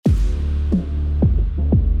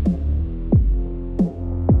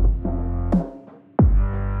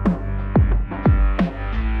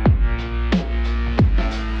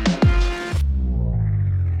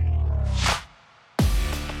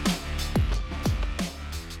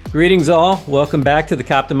Greetings all. Welcome back to the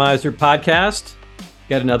Coptimizer podcast.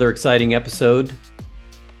 Got another exciting episode.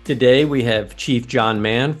 Today we have Chief John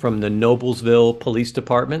Mann from the Noblesville Police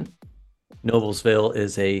Department. Noblesville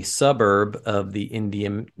is a suburb of the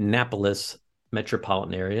Indianapolis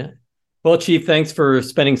metropolitan area. Well, Chief, thanks for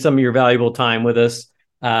spending some of your valuable time with us.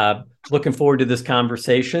 Looking forward to this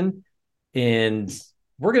conversation. And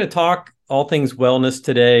we're going to talk all things wellness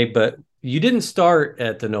today, but you didn't start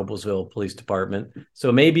at the Noblesville Police Department,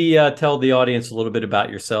 so maybe tell the audience a little bit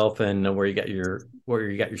about yourself and where you got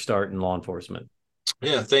your start in law enforcement.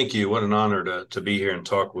 Yeah, thank you. What an honor to be here and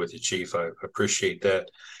talk with you, Chief. I appreciate that.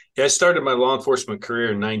 Yeah, I started my law enforcement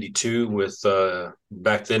career in '92 with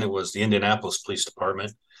back then it was the Indianapolis Police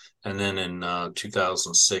Department, and then in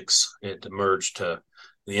 2006 it merged to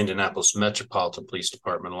the Indianapolis Metropolitan Police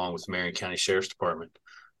Department along with the Marion County Sheriff's Department.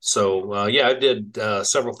 So, I did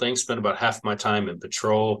several things, spent about half my time in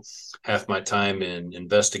patrol, half my time in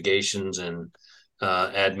investigations and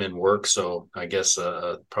admin work. So I guess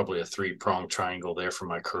probably a three-pronged triangle there for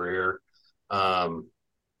my career.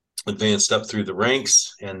 Advanced up through the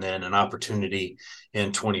ranks, and then an opportunity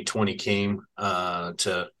in 2020 came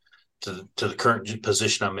to the current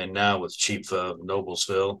position I'm in now with Chief of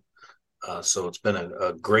Noblesville. So it's been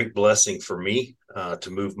a great blessing for me to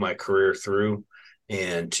move my career through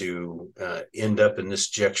and to end up in this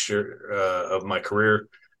juncture of my career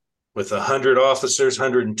with 100 officers,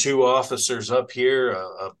 102 officers up here,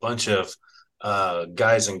 a bunch of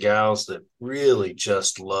guys and gals that really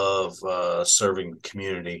just love serving the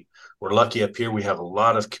community. We're lucky up here. We have a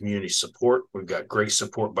lot of community support. We've got great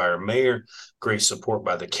support by our mayor, great support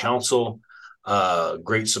by the council,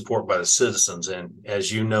 great support by the citizens. And as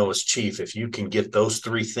you know, as chief, if you can get those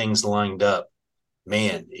three things lined up,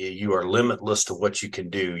 man, you are limitless to what you can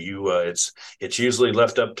do. It's usually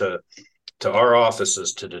left up to our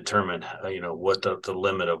offices to determine, what the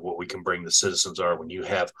limit of what we can bring the citizens are when you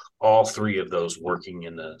have all three of those working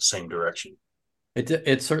in the same direction.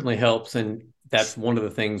 It certainly helps, and that's one of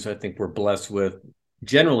the things I think we're blessed with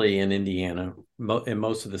generally in Indiana, in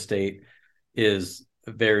most of the state, is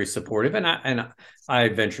very supportive. And I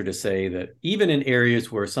venture to say that even in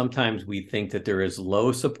areas where sometimes we think that there is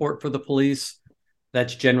low support for the police,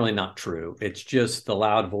 that's generally not true. It's just the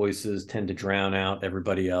loud voices tend to drown out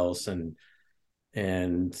everybody else. And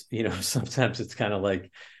sometimes it's kind of like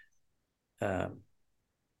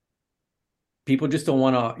people just don't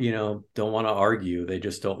want to argue. They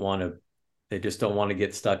just don't want to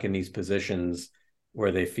get stuck in these positions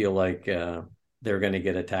where they feel like they're going to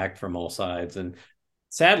get attacked from all sides. And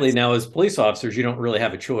sadly, now as police officers, you don't really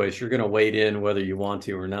have a choice. You're going to wade in whether you want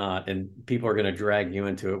to or not, and people are going to drag you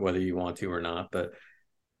into it whether you want to or not. But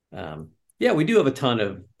we do have a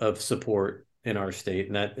ton of support in our state,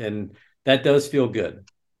 and that does feel good.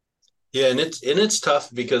 Yeah, and it's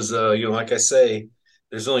tough because like I say,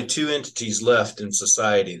 there's only two entities left in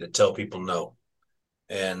society that tell people no,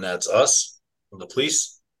 and that's us, the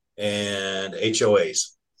police, and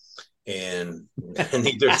HOAs. And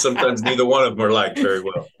sometimes neither one of them are liked very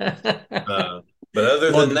well. But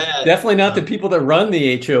other than that, definitely not the people that run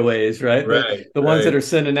the HOAs, right? Right. The ones that are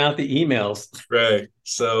sending out the emails. Right.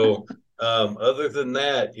 So other than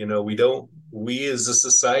that, we as a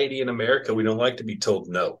society in America, we don't like to be told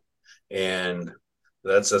no. And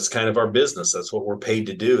that's kind of our business. That's what we're paid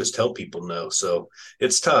to do, is tell people no. So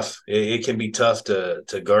it's tough. It can be tough to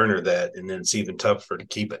garner that, and then it's even tougher to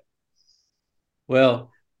keep it.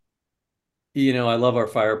 Well, I love our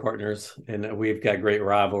fire partners, and we've got great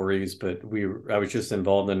rivalries, but I was just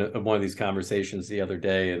involved in one of these conversations the other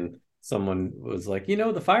day, and someone was like,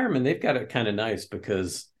 the firemen, they've got it kind of nice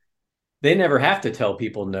because they never have to tell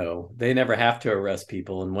people no. They never have to arrest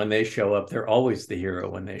people. And when they show up, they're always the hero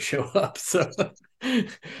when they show up. So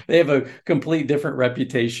they have a complete different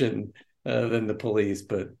reputation than the police.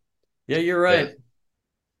 But yeah, you're right.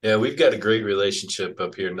 Yeah, we've got a great relationship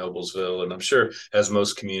up here in Noblesville, and I'm sure as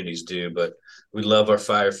most communities do, but we love our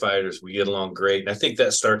firefighters. We get along great. And I think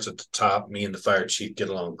that starts at the top. Me and the fire chief get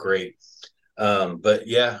along great. But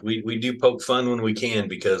yeah, we do poke fun when we can,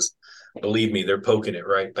 because believe me, they're poking it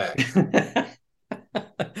right back.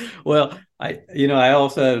 Well, I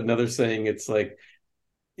also had another saying. It's like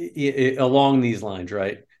along these lines,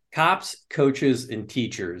 right? Cops, coaches, and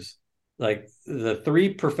teachers, like the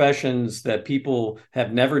three professions that people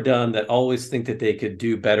have never done that always think that they could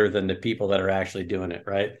do better than the people that are actually doing it,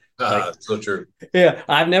 right? So true. Yeah,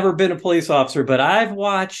 I've never been a police officer, but I've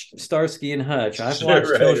watched Starsky and Hutch. I've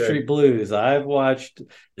watched Hill Street Blues. I've watched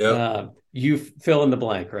you fill in the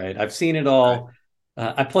blank, right? I've seen it all.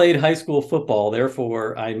 Right. I played high school football,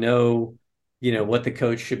 therefore I know, what the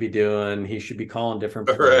coach should be doing. He should be calling different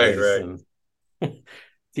plays. Right.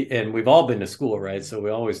 and we've all been to school, right? So we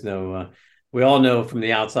all know from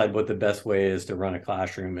the outside what the best way is to run a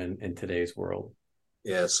classroom in today's world.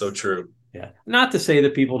 Yeah, so true. Yeah. Not to say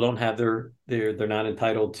that people don't have they're not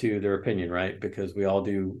entitled to their opinion, right? Because we all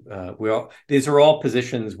do. These are all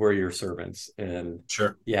positions where you're servants, and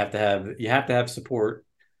Sure. you have to have support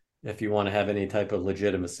if you want to have any type of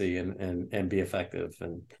legitimacy and be effective.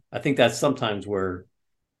 And I think that's sometimes where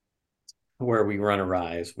we run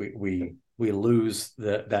awry. Is we lose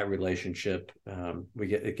that relationship.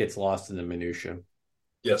 It gets lost in the minutia.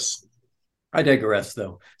 Yes. I digress,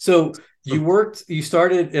 though. So you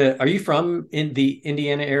started. Are you from in the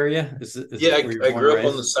Indiana area? Is Yeah, this where you're I born and grew up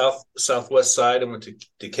on the raised? southwest side. I went to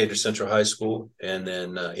Decatur Central High School and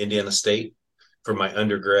then Indiana State for my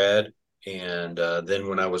undergrad. And then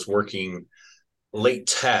when I was working late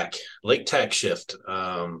tack shift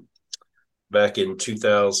back in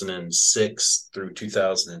 2006 through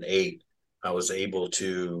 2008, I was able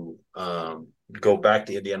to go back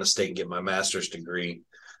to Indiana State and get my master's degree,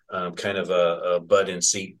 kind of a butt in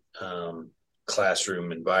seat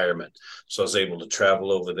classroom environment. So I was able to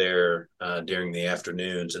travel over there during the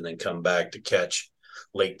afternoons and then come back to catch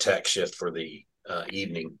late tech shift for the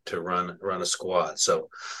evening to run a squad. So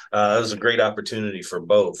it was a great opportunity for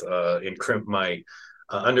both. My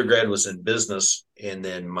undergrad was in business, and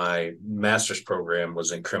then my master's program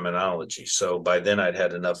was in criminology. So by then I'd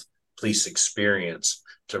had enough police experience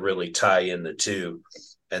to really tie in the two.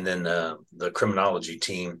 And then the criminology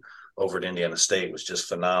team over at Indiana State was just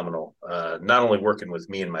phenomenal. Not only working with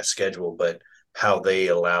me and my schedule, but how they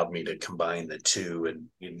allowed me to combine the two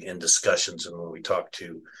in discussions. And when we talked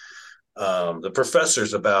to the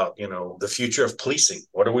professors about, the future of policing,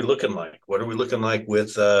 what are we looking like? What are we looking like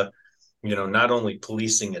with, not only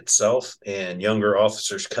policing itself and younger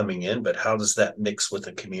officers coming in, but how does that mix with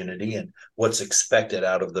the community and what's expected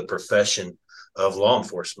out of the profession of law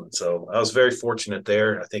enforcement? So I was very fortunate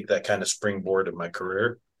there. I think that kind of springboarded my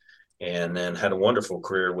career, and then had a wonderful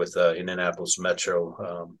career with Indianapolis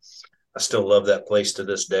Metro. I still love that place to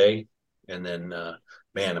this day. And then,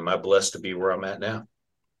 man, am I blessed to be where I'm at now?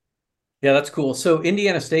 Yeah, that's cool. So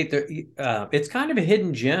Indiana State, it's kind of a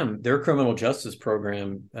hidden gem. Their criminal justice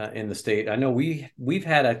program in the state. I know we've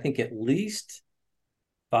had, I think, at least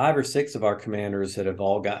 5 or 6 of our commanders that have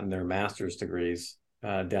all gotten their master's degrees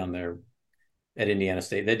down there at Indiana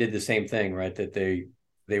State. They did the same thing, right? That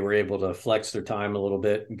they were able to flex their time a little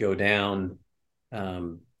bit and go down,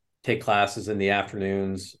 take classes in the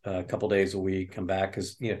afternoons, a couple days a week, come back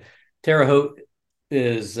because Terre Haute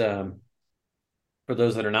is. For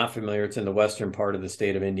those that are not familiar, it's in the western part of the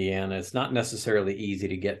state of Indiana. It's not necessarily easy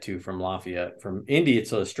to get to from Lafayette. From Indy,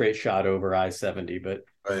 it's a straight shot over I-70, but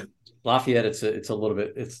Right. Lafayette, it's a little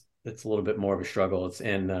bit more of a struggle.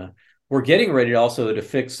 We're getting ready also to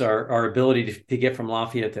fix our ability to get from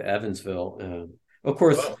Lafayette to Evansville. Of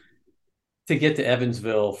course, Wow. to get to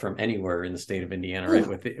Evansville from anywhere in the state of Indiana, right?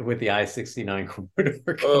 With the I-69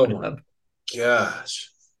 corridor Oh coming my up. gosh.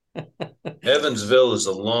 Evansville is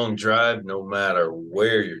a long drive no matter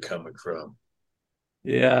where you're coming from.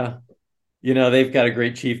 Yeah. They've got a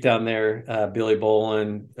great chief down there, Billy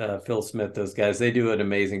Bolin, Phil Smith, those guys. They do an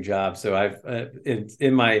amazing job. So I've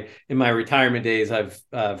in my retirement days, I've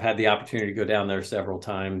had the opportunity to go down there several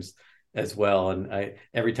times as well. And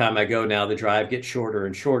every time I go now, the drive gets shorter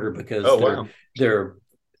and shorter because Oh, wow. they're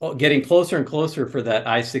getting closer and closer for that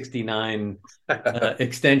I-69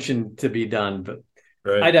 extension to be done. But I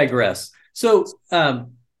Right. digress. So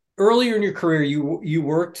earlier in your career, you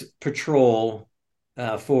worked patrol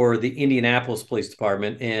for the Indianapolis Police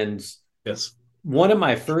Department. And Yes. one of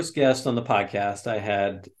my first guests on the podcast, I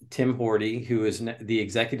had Tim Horty, who is the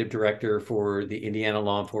executive director for the Indiana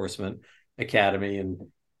Law Enforcement Academy.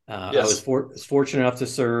 And I was Yes. fortunate enough to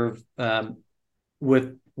serve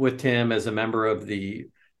with Tim as a member of the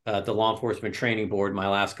Law Enforcement Training Board my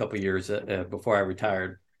last couple of years before I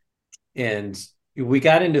retired. And we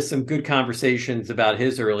got into some good conversations about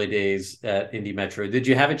his early days at Indy Metro. Did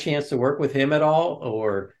you have a chance to work with him at all,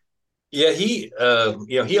 or? Yeah, he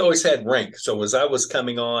always had rank. So as I was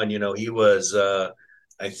coming on, he was,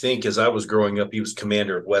 I think as I was growing up, he was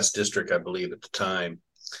commander of West District, I believe at the time.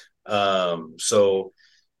 So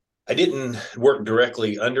I didn't work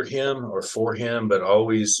directly under him or for him, but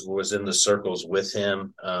always was in the circles with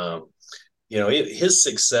him. His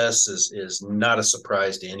success is not a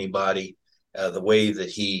surprise to anybody. The way that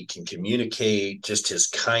he can communicate, just his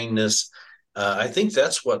kindness. I think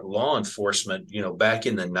that's what law enforcement, back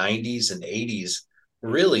in the 90s and 80s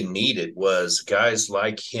really needed, was guys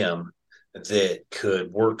like him that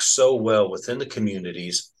could work so well within the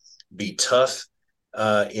communities, be tough,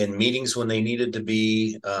 in meetings when they needed to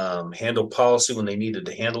be, handle policy when they needed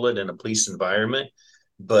to handle it in a police environment.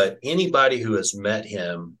 But anybody who has met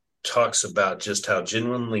him talks about just how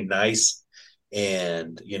genuinely nice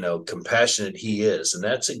and compassionate he is, and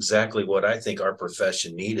that's exactly what I think our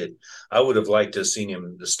profession needed. I would have liked to have seen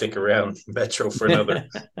him to stick around Metro for another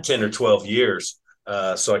 10 or 12 years,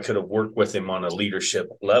 so I could have worked with him on a leadership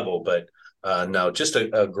level. But no, just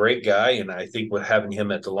a great guy, and I think with having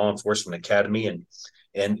him at the law enforcement academy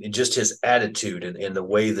and just his attitude and the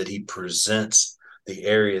way that he presents the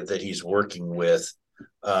area that he's working with,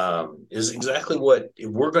 is exactly what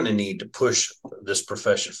we're going to need to push this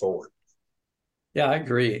profession forward. Yeah, I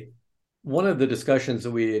agree. One of the discussions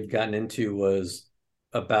that we had gotten into was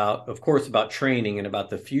about, of course, about training and about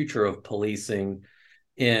the future of policing.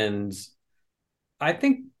 And I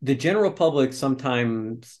think the general public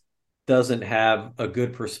sometimes doesn't have a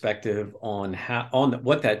good perspective on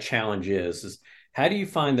what that challenge is how do you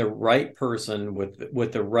find the right person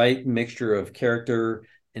with the right mixture of character,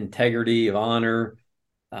 integrity, of honor,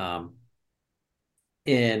 um,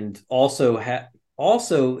 and also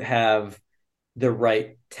have the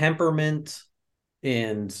right temperament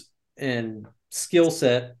and skill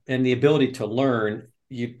set and the ability to learn.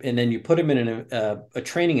 And then you put him in a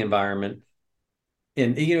training environment.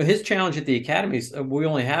 And his challenge at the academies, we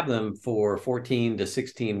only have them for 14 to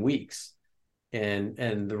 16 weeks, and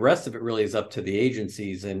the rest of it really is up to the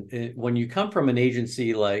agencies. And when you come from an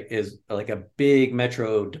agency like a big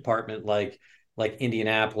metro department like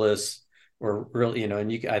Indianapolis, or really, and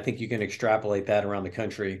I think you can extrapolate that around the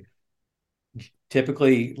country.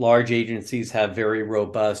 Typically, large agencies have very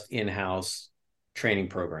robust in-house training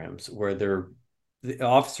programs where the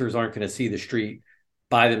officers aren't going to see the street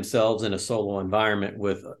by themselves in a solo environment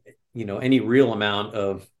with any real amount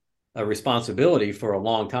of a responsibility for a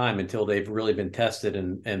long time until they've really been tested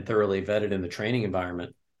and thoroughly vetted in the training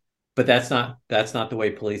environment. But that's not the way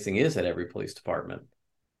policing is at every police department.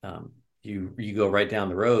 Um, you go right down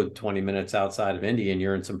the road 20 minutes outside of Indy and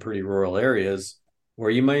you're in some pretty rural areas where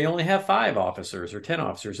you may only have 5 officers or 10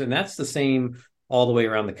 officers, and that's the same all the way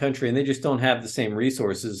around the country, and they just don't have the same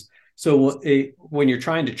resources. So when you're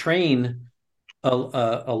trying to train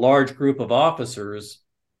a large group of officers,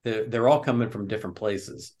 they're all coming from different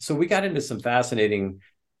places. So we got into some fascinating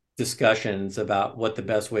discussions about what the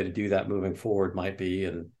best way to do that moving forward might be.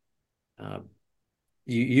 And uh,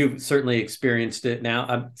 you've certainly experienced it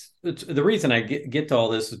now. The reason I get to all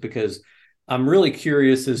this is because I'm really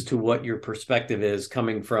curious as to what your perspective is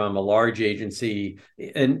coming from a large agency.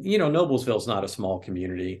 And, Noblesville's not a small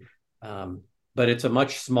community, but it's a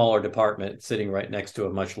much smaller department sitting right next to a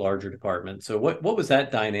much larger department. So what was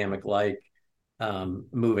that dynamic like,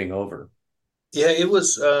 moving over? Yeah, it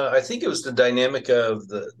was. I think it was the dynamic of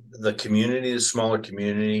the community, the smaller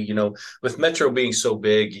community. With Metro being so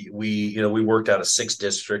big, we worked out of 6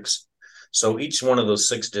 districts, so each one of those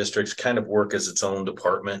 6 districts kind of work as its own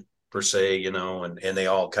department per se. And they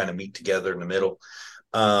all kind of meet together in the middle.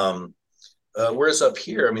 Um, whereas up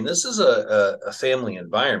here, I mean, this is a family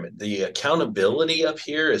environment. The accountability up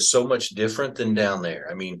here is so much different than down there.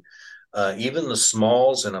 I mean, even the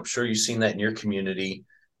smalls, and I'm sure you've seen that in your community.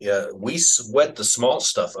 Yeah, we sweat the small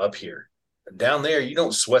stuff up here. Down there, you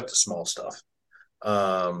don't sweat the small stuff.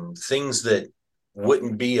 Things that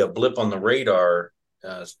wouldn't be a blip on the radar,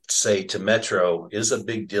 say to Metro, is a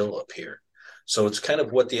big deal up here. So it's kind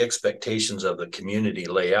of what the expectations of the community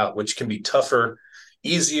lay out, which can be tougher,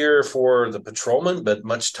 easier for the patrolman, but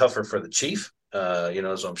much tougher for the chief.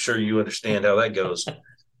 So I'm sure you understand how that goes.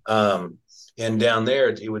 Um, and down there,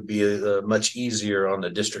 it would be much easier on the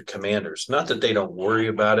district commanders. Not that they don't worry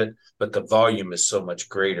about it, but the volume is so much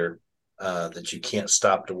greater that you can't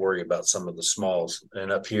stop to worry about some of the smalls.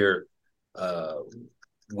 And up here, uh,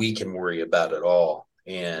 we can worry about it all.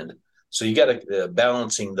 And so you got to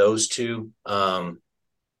balancing those two.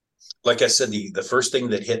 Like I said, the first thing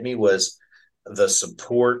that hit me was the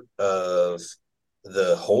support of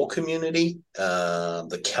the whole community,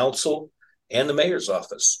 the council, and the mayor's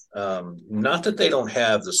office. Not that they don't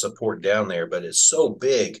have the support down there, but it's so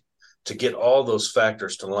big to get all those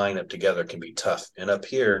factors to line up together can be tough. And up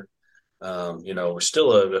here, we're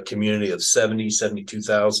still a community of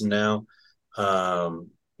 72,000 now.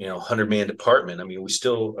 100-man department. I mean, we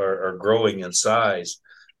still are growing in size,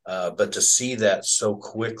 but to see that so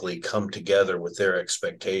quickly come together with their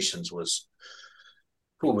expectations was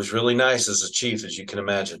really nice as a chief, as you can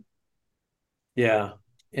imagine. Yeah.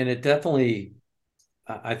 And it definitely,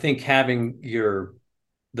 I think having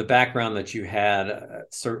the background that you had,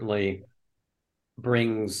 certainly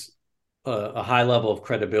brings a high level of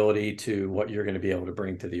credibility to what you're going to be able to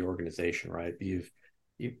bring to the organization, right?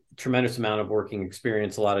 tremendous amount of working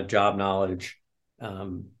experience, a lot of job knowledge.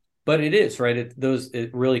 But it is right.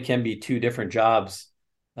 It really can be two different jobs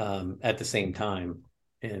at the same time,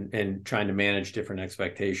 and trying to manage different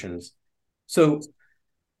expectations. So,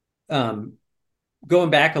 um,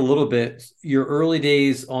 going back a little bit, your early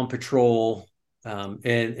days on patrol,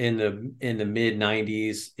 in the mid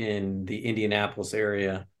 '90s in the Indianapolis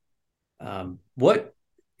area, what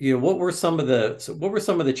what were some of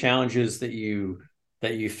the challenges that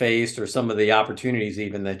you faced, or some of the opportunities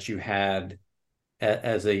even that you had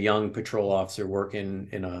as a young patrol officer working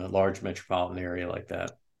in a large metropolitan area like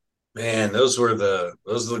that? Man, those are the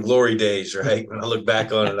glory days, right? When I look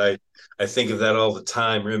back on it, I think of that all the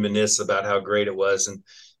time, reminisce about how great it was.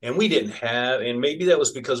 And we didn't have, and maybe that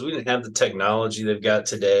was because we didn't have the technology they've got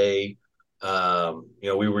today.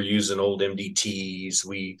 We were using old MDTs.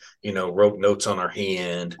 We, wrote notes on our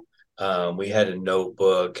hand. We had a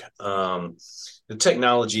notebook. The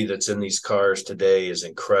technology that's in these cars today is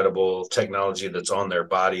incredible. Technology that's on their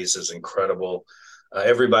bodies is incredible.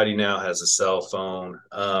 Everybody now has a cell phone.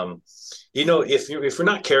 If we're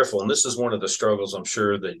not careful, and this is one of the struggles I'm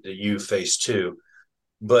sure that you face too,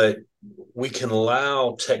 but we can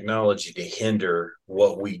allow technology to hinder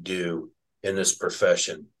what we do in this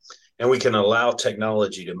profession, and we can allow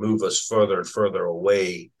technology to move us further and further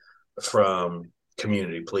away from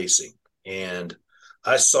community policing. And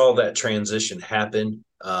I saw that transition happen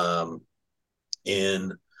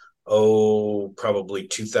in probably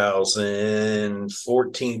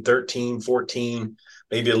 2014, 13, 14,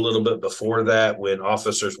 maybe a little bit before that, when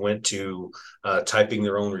officers went to typing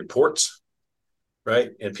their own reports,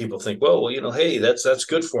 right? And people think, well, hey, that's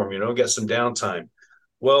good for them, get some downtime.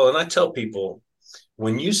 Well, and I tell people,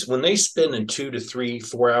 when they spend in 2 to 3,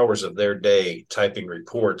 4 hours of their day typing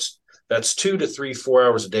reports, that's 2 to 3, 4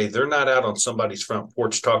 hours a day. They're not out on somebody's front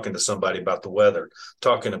porch talking to somebody about the weather,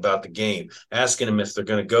 talking about the game, asking them if they're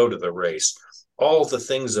going to go to the race. All the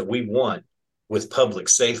things that we want with public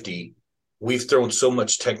safety, we've thrown so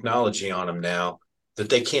much technology on them now that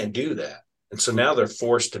they can't do that. And so now they're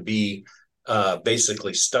forced to be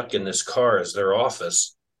basically stuck in this car as their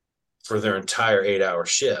office for their entire 8-hour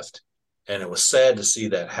shift. And it was sad to see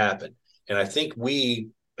that happen. And I think we,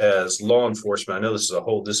 as law enforcement, I know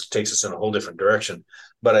this takes us in a whole different direction,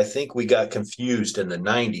 but I think we got confused in the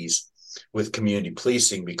 90s with community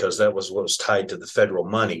policing because that was what was tied to the federal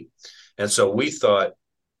money. And so we thought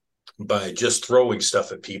by just throwing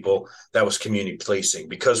stuff at people, that was community policing.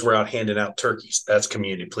 Because we're out handing out turkeys, that's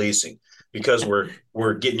community policing. Because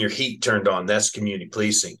we're getting your heat turned on, that's community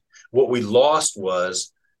policing. What we lost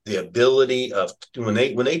was the ability of, when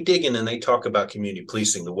they dig in and they talk about community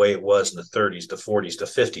policing the way it was in the 30s, the 40s, the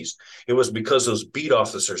 50s, it was because those beat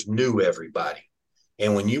officers knew everybody.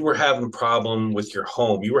 And when you were having a problem with your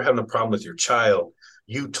home, you were having a problem with your child,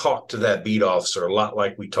 you talked to that beat officer a lot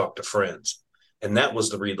like we talk to friends. And that was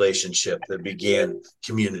the relationship that began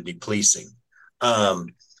community policing.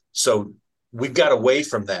 So we've got away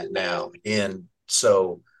from that now. And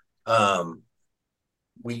so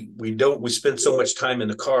we spend so much time in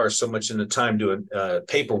the car, so much in the time doing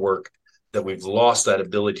paperwork, that we've lost that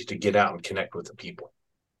ability to get out and connect with the people.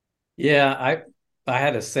 Yeah, I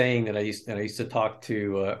had a saying that I used to talk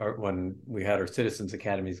to when we had our Citizens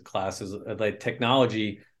Academies classes. Like,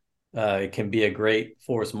 technology, it can be a great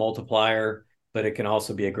force multiplier, but it can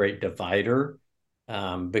also be a great divider,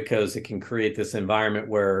 because it can create this environment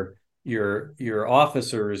where your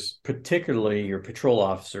officers, particularly your patrol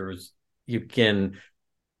officers, you can,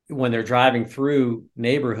 when they're driving through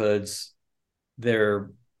neighborhoods,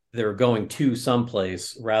 they're going to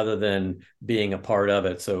someplace rather than being a part of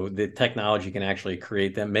it. So the technology can actually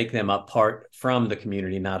create them, make them apart from the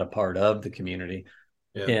community, not a part of the community.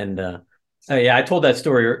 Yeah. And yeah, I told that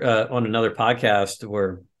story on another podcast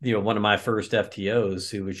where, one of my first FTOs,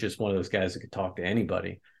 who was just one of those guys that could talk to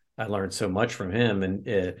anybody. I learned so much from him,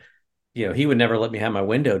 and he would never let me have my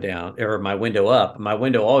window down or my window up. My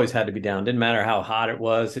window always had to be down. Didn't matter how hot it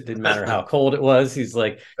was. It didn't matter how cold it was. He's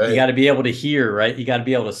like, right. You got to be able to hear, right? You got to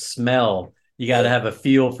be able to smell. You got to have a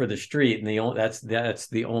feel for the street. And that's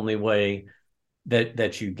the only way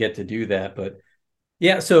that you get to do that. But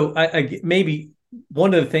yeah, so I maybe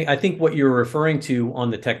one of the things, I think what you're referring to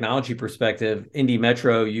on the technology perspective, Indy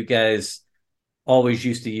Metro, you guys always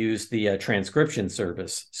used to use the transcription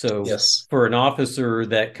service. So yes, for an officer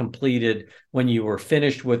that completed, when you were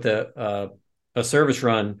finished with a service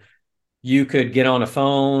run, you could get on a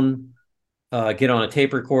phone, get on a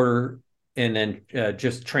tape recorder, and then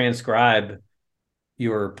just transcribe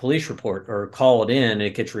your police report or call it in.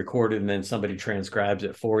 It gets recorded, and then somebody transcribes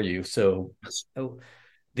it for you. So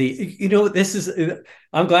this is,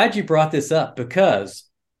 I'm glad you brought this up, because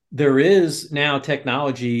there is now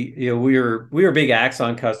technology. We were a big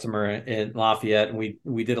Axon customer in Lafayette, and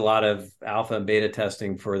we did a lot of alpha and beta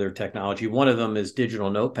testing for their technology. One of them is digital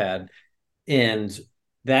notepad, and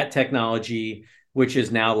that technology, which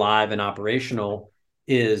is now live and operational,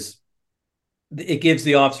 is it gives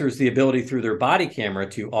the officers the ability through their body camera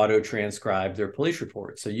to auto transcribe their police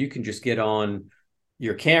report. So you can just get on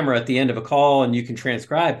your camera at the end of a call and you can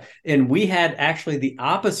transcribe. And we had actually the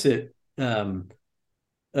opposite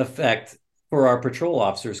effect for our patrol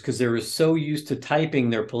officers because they were so used to typing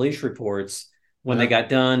their police reports when they got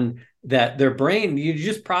done that their brain, you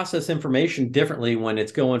just process information differently when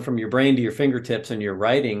it's going from your brain to your fingertips and you're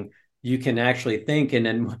writing. You can actually think. And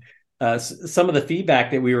then some of the feedback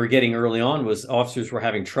that we were getting early on was officers were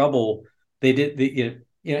having trouble. They did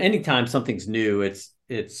anytime something's new,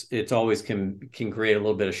 it's always can create a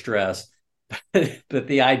little bit of stress. But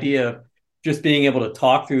the idea of just being able to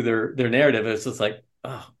talk through their narrative, it's just like,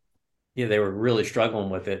 oh, yeah, they were really struggling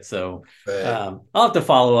with it. So I'll have to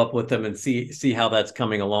follow up with them and see how that's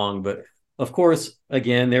coming along. But of course,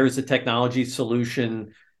 again, there's a technology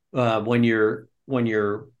solution when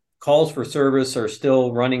your calls for service are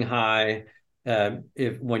still running high.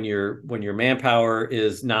 When your manpower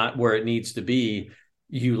is not where it needs to be,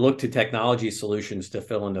 you look to technology solutions to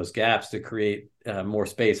fill in those gaps to create more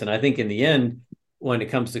space. And I think in the end, when it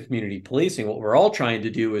comes to community policing, what we're all trying to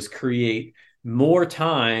do is create more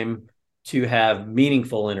time to have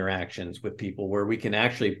meaningful interactions with people where we can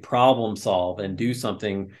actually problem solve and do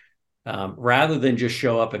something rather than just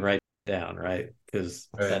show up and write down, right? Because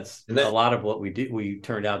that's a lot of what we do. We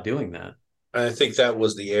turned out doing that. I think that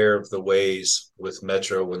was the error of the ways with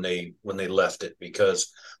Metro when they left it,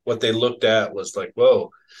 because what they looked at was like,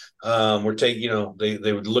 whoa, we're taking,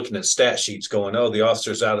 they were looking at stat sheets going, oh, the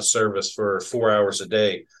officer's out of service for 4 hours a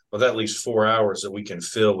day. Well, that leaves 4 hours that we can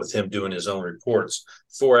fill with him doing his own reports,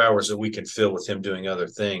 4 hours that we can fill with him doing other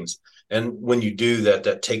things. And when you do that,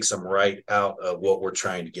 that takes them right out of what we're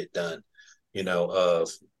trying to get done, of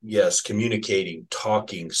yes, communicating,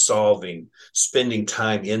 talking, solving, spending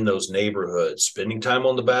time in those neighborhoods, spending time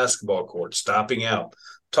on the basketball court, stopping out,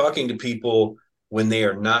 talking to people when they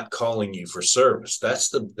are not calling you for service. That's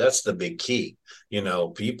the big key.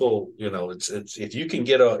 People, it's if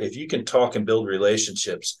you can talk and build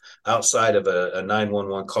relationships outside of a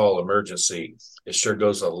 911 call emergency, it sure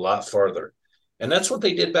goes a lot farther. And that's what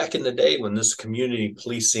they did back in the day when this community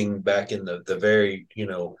policing back in the very,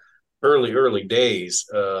 early days.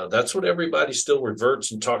 That's what everybody still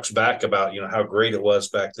reverts and talks back about, how great it was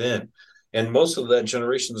back then. And most of that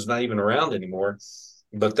generation is not even around anymore.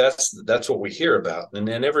 But that's what we hear about. And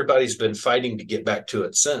then everybody's been fighting to get back to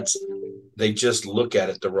it since. They just look at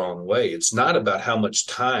it the wrong way. It's not about how much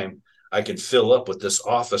time I can fill up with this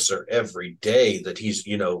officer every day that he's,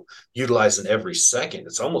 utilizing every second.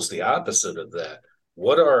 It's almost the opposite of that.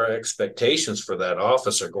 What are our expectations for that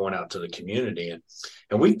officer going out to the community?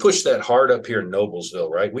 And we push that hard up here in Noblesville,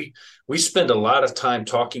 right? We spend a lot of time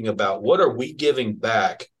talking about what are we giving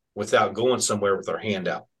back without going somewhere with our hand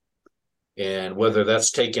out. And whether that's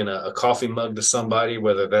taking a coffee mug to somebody,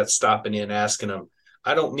 whether that's stopping in, asking them,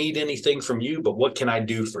 I don't need anything from you, but what can I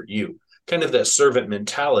do for you? Kind of that servant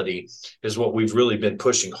mentality is what we've really been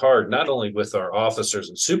pushing hard, not only with our officers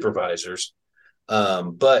and supervisors,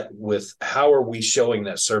 but with how are we showing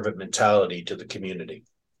that servant mentality to the community?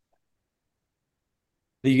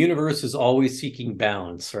 The universe is always seeking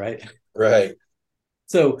balance, right? Right.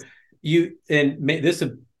 So this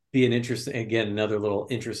would be an interesting, again, another little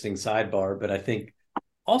interesting sidebar, but I think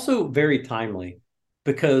also very timely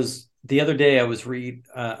because the other day I was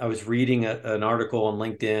reading an article on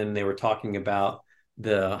LinkedIn. They were talking about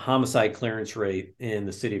the homicide clearance rate in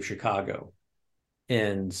the city of Chicago,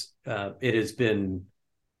 and it's been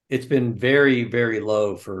very, very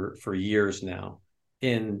low for years now.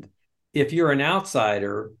 And if you're an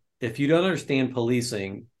outsider, if you don't understand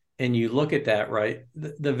policing and you look at that, right,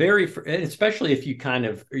 especially if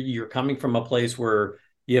you're coming from a place where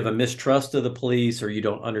you have a mistrust of the police or you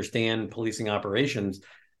don't understand policing operations,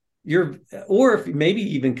 or if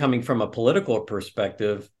maybe even coming from a political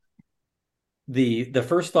perspective, the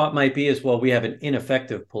first thought might be is, well, we have an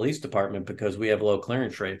ineffective police department because we have low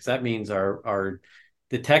clearance rates. That means our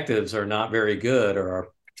detectives are not very good or our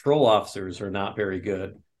patrol officers are not very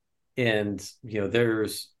good. And,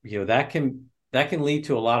 that can lead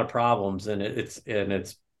to a lot of problems, and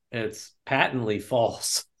it's patently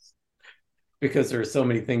false because there are so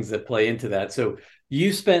many things that play into that. So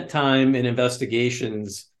you spent time in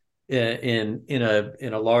investigations in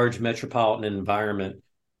a large metropolitan environment.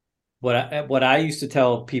 What I used to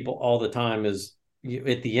tell people all the time is,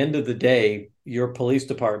 at the end of the day, your police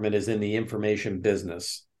department is in the information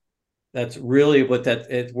business. That's really what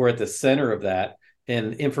we're at the center of that.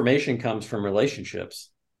 And information comes from relationships.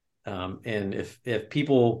 And if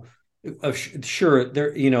people, sure,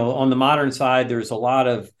 there, on the modern side, there's a lot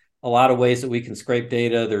of ways that we can scrape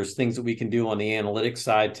data. There's things that we can do on the analytics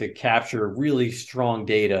side to capture really strong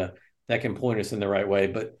data that can point us in the right way.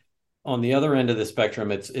 But on the other end of the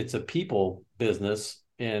spectrum, it's a people business,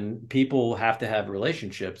 and people have to have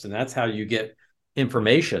relationships, and that's how you get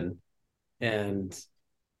information. And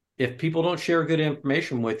if people don't share good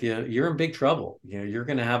information with you, you're in big trouble. You're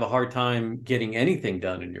going to have a hard time getting anything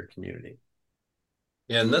done in your community.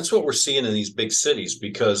 Yeah, and that's what we're seeing in these big cities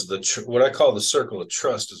because what I call the circle of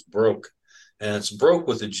trust is broke, and it's broke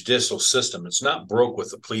with the judicial system. It's not broke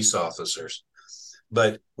with the police officers.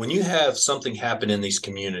 But when you have something happen in these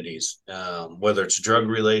communities, whether it's drug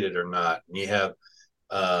related or not, and you have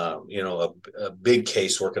a big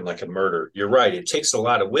case working like a murder, you're right. It takes a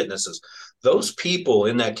lot of witnesses. Those people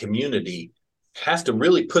in that community have to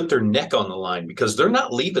really put their neck on the line because they're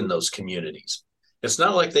not leaving those communities. It's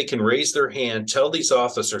not like they can raise their hand, tell these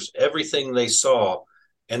officers everything they saw,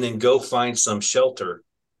 and then go find some shelter,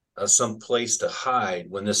 some place to hide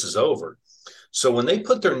when this is over. So when they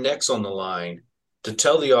put their necks on the line to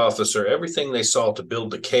tell the officer everything they saw to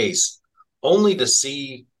build the case, only to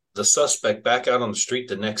see the suspect back out on the street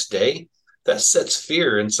the next day, that sets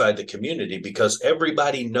fear inside the community because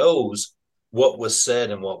everybody knows what was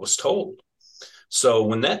said and what was told. So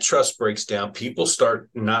when that trust breaks down, people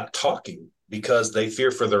start not talking because they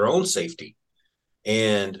fear for their own safety.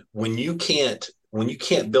 And when you can't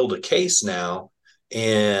build a case now,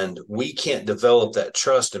 and we can't develop that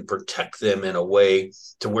trust and protect them in a way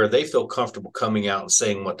to where they feel comfortable coming out and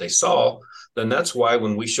saying what they saw, then that's why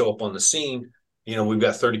when we show up on the scene, we've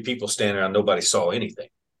got 30 people standing around, nobody saw anything.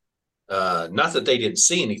 Not that they didn't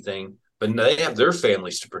see anything, but they have their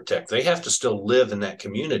families to protect. They have to still live in that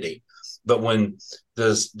community. But when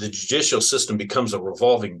the judicial system becomes a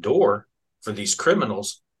revolving door for these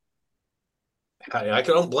criminals, I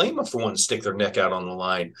don't blame them for wanting to stick their neck out on the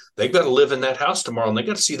line. They've got to live in that house tomorrow, and they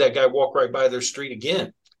got to see that guy walk right by their street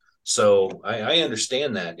again. So I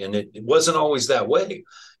understand that, and it wasn't always that way.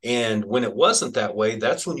 And when it wasn't that way,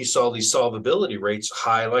 that's when you saw these solvability rates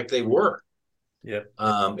high like they were. Yeah.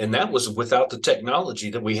 And that was without the technology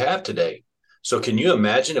that we have today. So can you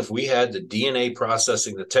imagine if we had the DNA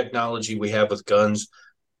processing, the technology we have with guns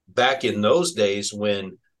back in those days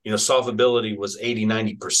when, solvability was 80,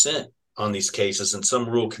 90% on these cases, and some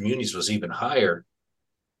rural communities was even higher.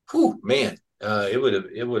 Whew, man, it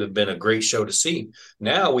would have been a great show to see.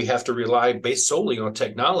 Now we have to rely based solely on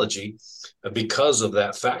technology because of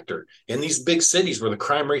that factor. In these big cities where the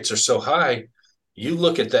crime rates are so high, you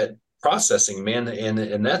look at that processing, man,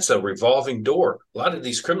 and that's a revolving door. A lot of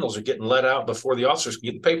these criminals are getting let out before the officers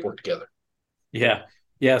can get the paperwork together. Yeah.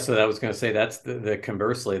 Yeah. So I was going to say that's the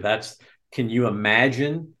conversely. Can you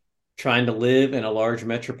imagine trying to live in a large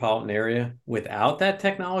metropolitan area without that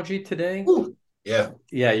technology today? Ooh, yeah.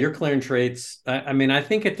 Yeah. Your clearance rates, I mean, I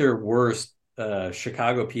think at their worst,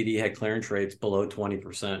 Chicago PD had clearance rates below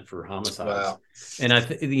 20% for homicides. Wow. And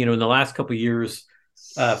in the last couple of years,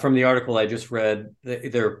 from the article I just read,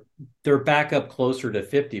 they're back up closer to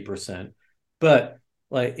 50%. But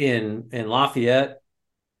like in Lafayette,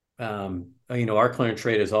 our clearance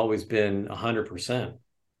rate has always been 100%.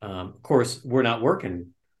 Of course, we're not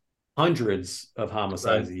working hundreds of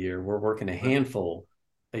homicides Right. a year. We're working a Right. handful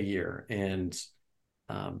a year, and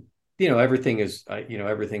everything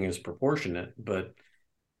is proportionate. But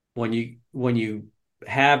when you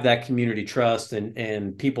have that community trust,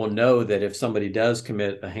 and people know that if somebody does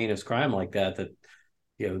commit a heinous crime like that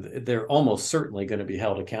they're almost certainly going to be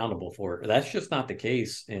held accountable for it. That's just not the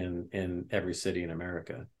case in every city in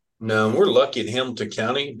America. No, we're lucky in Hamilton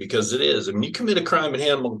County because it is. I mean, you commit a crime in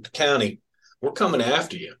Hamilton County, we're coming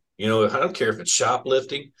after you. I don't care if it's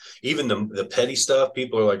shoplifting, even the petty stuff.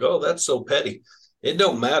 People are like, "Oh, that's so petty." It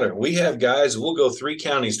don't matter. We have guys. We'll go 3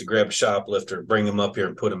 counties to grab a shoplifter, bring them up here,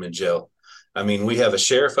 and put them in jail. I mean, we have a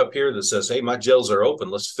sheriff up here that says, "Hey, my jails are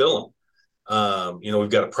open. Let's fill them."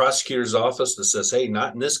 We've got a prosecutor's office that says, "Hey,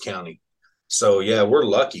 not in this county." So yeah, we're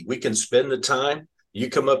lucky. We can spend the time. You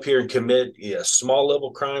come up here and commit a small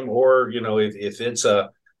level crime, or if it's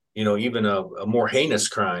even a more heinous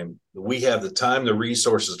crime, we have the time, the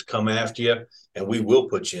resources to come after you, and we will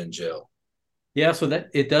put you in jail. Yeah, so that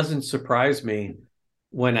it doesn't surprise me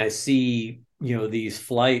when I see these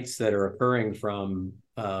flights that are occurring from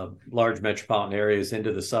large metropolitan areas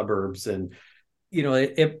into the suburbs, and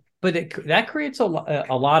that creates a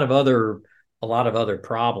lot of other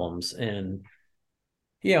problems. And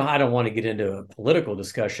I don't want to get into a political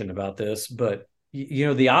discussion about this, but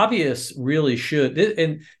the obvious really should,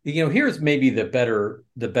 and here's maybe the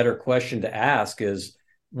better question to ask is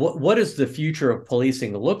what does the future of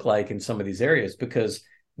policing look like in some of these areas? Because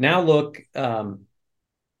now look,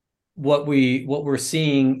 what we're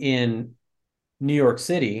seeing in New York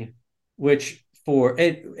City, which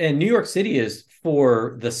and New York City is,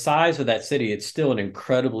 for the size of that city, it's still an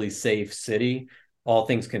incredibly safe city, all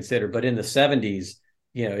things considered. But in the 70s,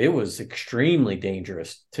 it was extremely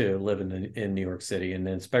dangerous to live in New York City, and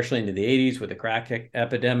then especially into the 80s with the crack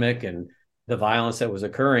epidemic and the violence that was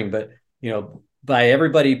occurring. But by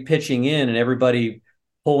everybody pitching in and everybody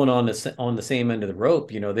pulling on the same end of the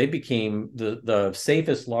rope, they became the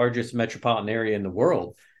safest, largest metropolitan area in the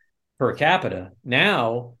world per capita.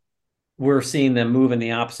 Now we're seeing them move in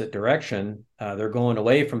the opposite direction. They're going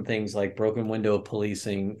away from things like broken window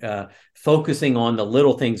policing, focusing on the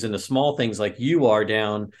little things and the small things like you are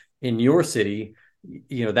down in your city.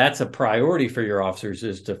 That's a priority for your officers,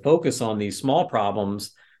 is to focus on these small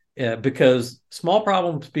problems, because small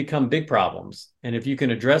problems become big problems. And if you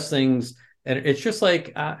can address things, and it's just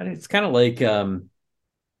like, it's kind of like,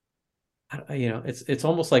 it's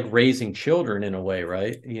almost like raising children in a way,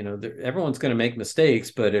 right? Everyone's going to make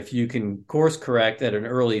mistakes, but if you can course correct at an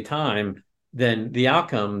early time, then the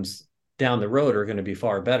outcomes down the road are going to be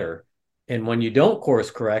far better. And when you don't course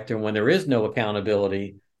correct, and when there is no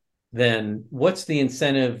accountability, then what's the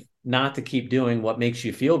incentive not to keep doing what makes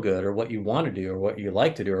you feel good, or what you want to do, or what you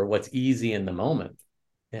like to do, or what's easy in the moment?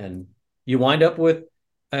 And you wind up with,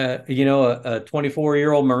 a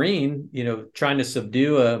 24-year-old Marine, trying to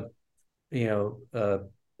subdue you know,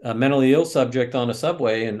 a mentally ill subject on a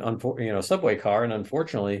subway and subway car, and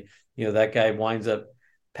unfortunately, that guy winds up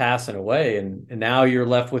passing away, and now you're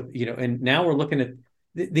left with, and now we're looking at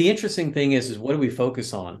the interesting thing is what do we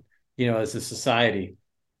focus on, as a society,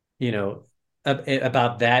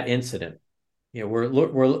 about that incident.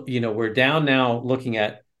 We're down now looking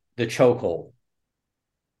at the chokehold,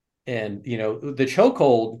 and the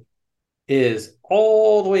chokehold is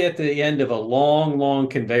all the way at the end of a long, long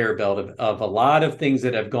conveyor belt of a lot of things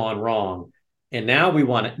that have gone wrong. And now we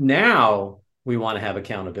want to have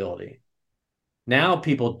accountability. Now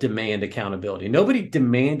people demand accountability. Nobody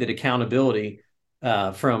demanded accountability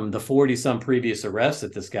from the 40 some previous arrests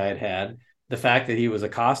that this guy had, the fact that he was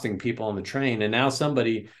accosting people on the train. And now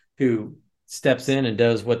somebody who steps in and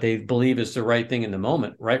does what they believe is the right thing in the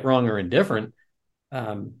moment, right, wrong, or indifferent,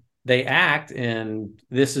 they act, and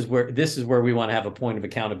this is where we want to have a point of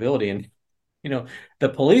accountability. And the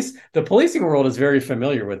policing world is very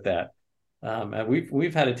familiar with that.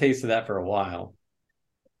 We've had a taste of that for a while.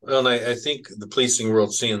 Well, and I think the policing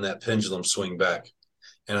world seeing that pendulum swing back,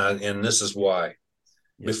 and this is why.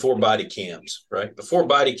 Yep. Before body cams, right? Before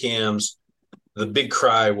body cams, the big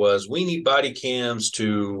cry was, we need body cams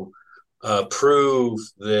to prove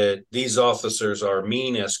that these officers are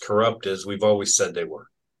mean, as corrupt as we've always said they were.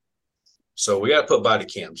 So we got to put body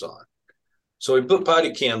cams on. So we put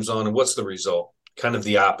body cams on, and what's the result? Kind of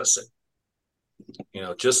the opposite.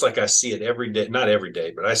 Just like I see it every day, not every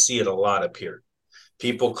day, but I see it a lot up here.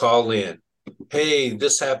 People call in, hey,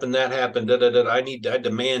 this happened, that happened, da, da, da. I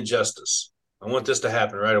demand justice. I want this to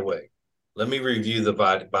happen right away. Let me review the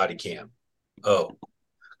body cam. Oh,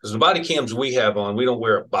 because the body cams we have on, we don't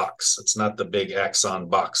wear a box. It's not the big Axon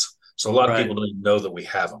box. So a lot of people don't even know that we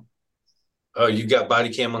have them. Oh, you got body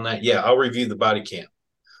cam on that? Yeah, I'll review the body cam.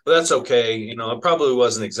 But that's okay. It probably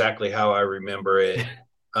wasn't exactly how I remember it.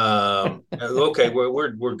 Okay,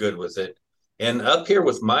 we're good with it. And up here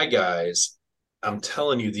with my guys, I'm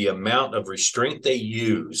telling you, the amount of restraint they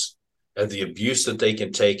use and the abuse that they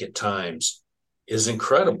can take at times is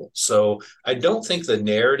incredible. So I don't think the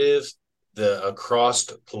narrative, across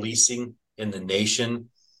policing in the nation,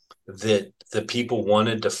 that the people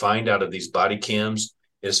wanted to find out of these body cams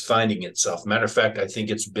is finding itself. Matter of fact, I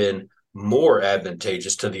think it's been more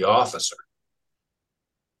advantageous to the officer.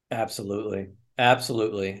 Absolutely.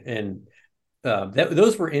 And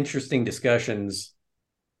those were interesting discussions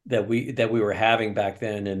that we were having back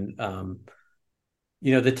then. And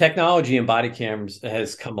the technology in body cams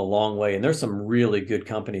has come a long way, and there's some really good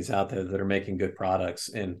companies out there that are making good products.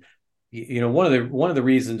 And one of the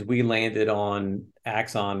reasons we landed on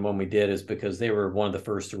Axon when we did is because they were one of the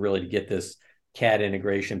first to really get this CAD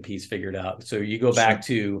integration piece figured out. So you go back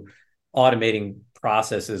to automating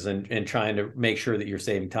processes and trying to make sure that you're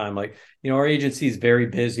saving time. Like, our agency is very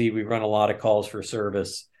busy. We run a lot of calls for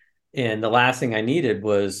service. And the last thing I needed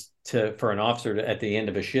was for an officer to, at the end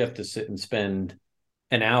of a shift, to sit and spend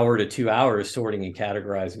an hour to 2 hours sorting and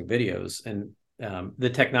categorizing videos. And the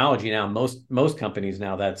technology now, most companies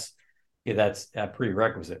now, that's Yeah, that's a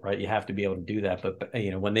prerequisite, right? You have to be able to do that. But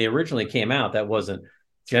when they originally came out, that wasn't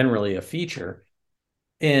generally a feature.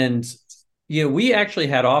 And we actually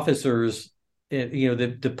had officers.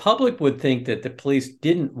 The public would think that the police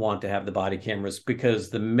didn't want to have the body cameras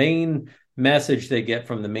because the main message they get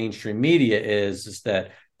from the mainstream media is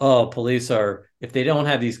that, oh, police are, if they don't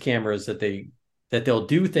have these cameras, that they'll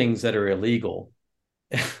do things that are illegal.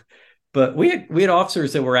 But we had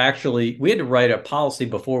officers that were actually, we had to write a policy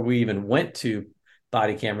before we even went to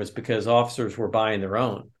body cameras because officers were buying their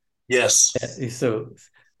own. Yes. So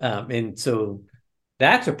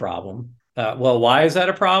that's a problem. Well, why is that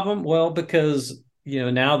a problem? Well, because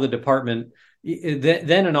now the department,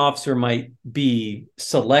 then an officer might be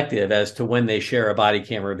selective as to when they share a body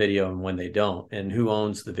camera video and when they don't, and who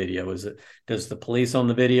owns the video. Does the police own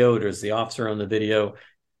the video? Or does the officer own the video?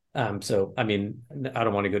 So, I mean, I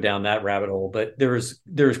don't want to go down that rabbit hole, but there's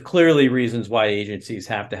clearly reasons why agencies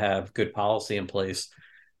have to have good policy in place.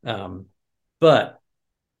 But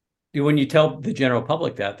when you tell the general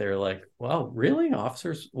public that, they're like, well, really,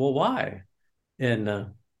 officers? Well, why?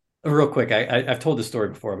 And real quick, I've told this story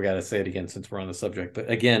before, but I got to say it again since we're on the subject.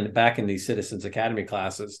 But again, back in these Citizens Academy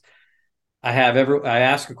classes, I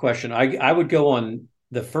ask a question. I would go on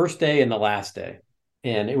the first day and the last day.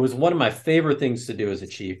 And it was one of my favorite things to do as a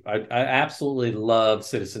chief. I absolutely love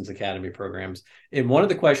Citizens Academy programs. And one of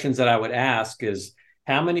the questions that I would ask is,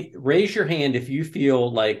 raise your hand if you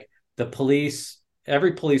feel like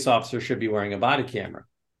every police officer should be wearing a body camera.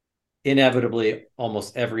 Inevitably,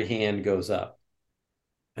 almost every hand goes up.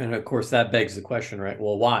 And of course, that begs the question, right?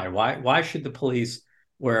 Well, why? Why should the police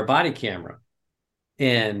wear a body camera?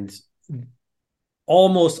 And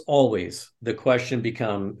almost always the question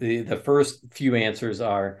the first few answers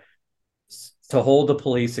are to hold the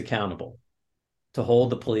police accountable,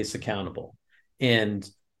 And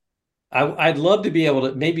I'd love to be able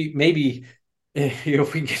to maybe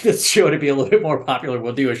if we get this show to be a little bit more popular,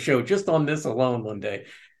 we'll do a show just on this alone one day.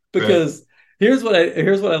 Because Right.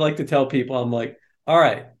 here's what I like to tell people. I'm like, all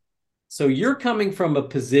right, so you're coming from a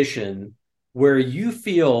position where you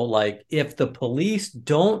feel like if the police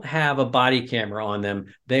don't have a body camera on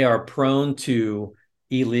them, they are prone to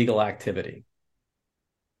illegal activity.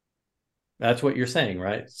 That's what you're saying,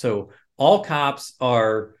 right? So all cops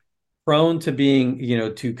are prone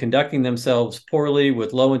to to conducting themselves poorly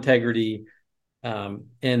with low integrity.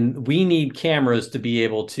 And we need cameras to be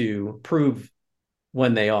able to prove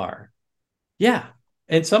when they are. Yeah.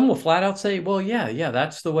 And some will flat out say, well, yeah,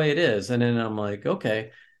 that's the way it is. And then I'm like,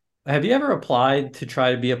 okay, have you ever applied to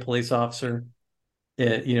try to be a police officer?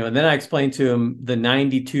 And then I explained to him the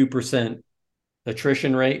 92%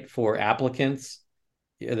 attrition rate for applicants.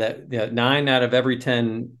 That 9 out of every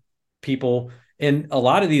 10 people, and a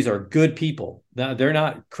lot of these are good people. They're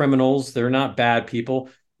not criminals. They're not bad people.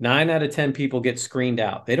 9 out of 10 people get screened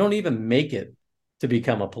out. They don't even make it to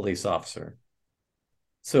become a police officer.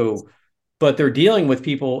 So, but they're dealing with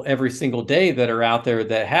people every single day that are out there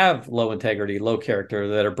that have low integrity, low character,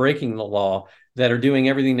 that are breaking the law, that are doing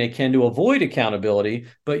everything they can to avoid accountability.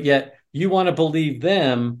 But yet you want to believe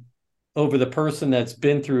them over the person that's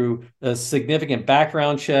been through a significant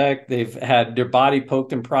background check. They've had their body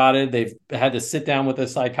poked and prodded. They've had to sit down with a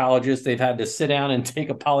psychologist. They've had to sit down and take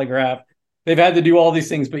a polygraph. They've had to do all these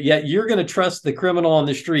things, but yet you're going to trust the criminal on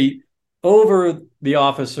the street over the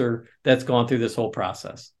officer that's gone through this whole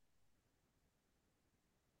process.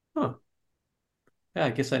 Huh. Yeah, I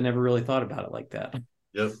guess I never really thought about it like that.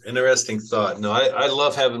 Yep. Interesting thought. No, I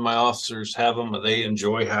love having my officers have them. They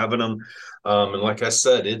enjoy having them. And like I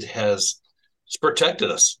said, it's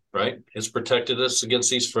protected us, right? It's protected us against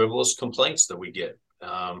these frivolous complaints that we get.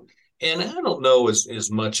 And I don't know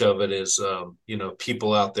as much of it as,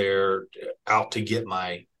 people out there out to get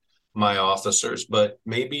my officers, but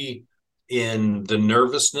maybe in the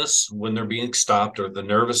nervousness when they're being stopped or the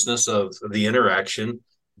nervousness of the interaction,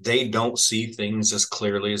 they don't see things as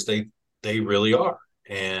clearly as they really are.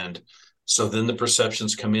 And so then the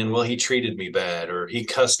perceptions come in, well, he treated me bad, or he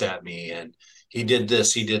cussed at me, and he did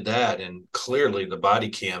this, he did that. And clearly the body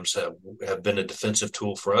cams have been a defensive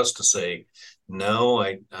tool for us to say, no,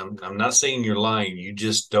 I'm not saying you're lying. You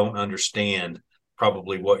just don't understand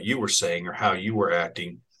probably what you were saying or how you were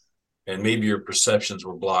acting. And maybe your perceptions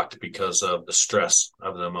were blocked because of the stress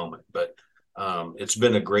of the moment. But it's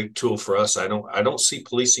been a great tool for us. I don't see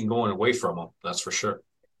policing going away from them. That's for sure.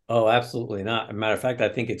 Oh, absolutely not. As a matter of fact, I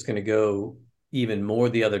think it's going to go even more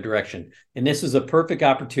the other direction. And this is a perfect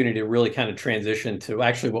opportunity to really kind of transition to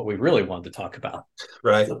actually what we really wanted to talk about.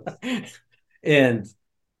 Right. And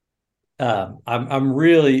I'm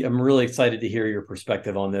really excited to hear your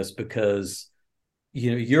perspective on this because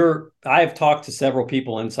I've talked to several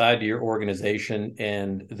people inside your organization,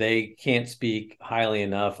 and they can't speak highly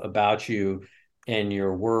enough about you and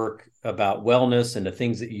your work about wellness and the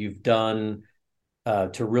things that you've done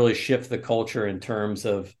to really shift the culture in terms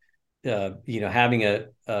of having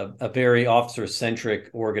a very officer centric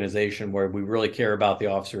organization where we really care about the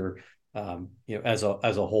officer as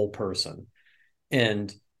a whole person.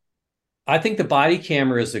 And I think the body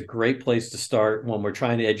camera is a great place to start when we're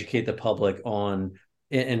trying to educate the public on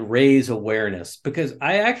and raise awareness, because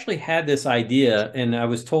I actually had this idea and I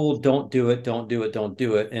was told, don't do it, don't do it, don't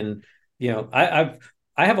do it. And,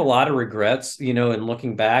 I have a lot of regrets, in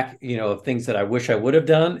looking back, of things that I wish I would have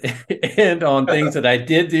done and on things that I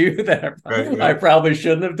did do that Right, I right. probably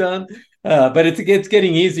shouldn't have done. But it's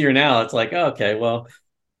getting easier now. It's like, okay, well,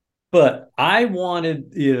 but I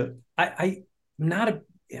wanted, I'm not a,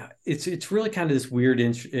 yeah, it's really kind of this weird,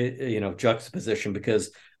 juxtaposition,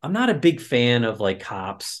 because I'm not a big fan of like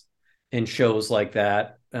cops and shows like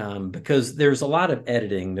that, because there's a lot of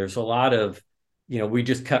editing. There's a lot of, we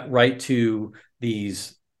just cut right to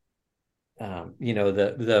these,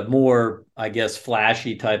 the more, I guess,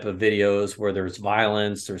 flashy type of videos where there's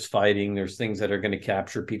violence, there's fighting, there's things that are going to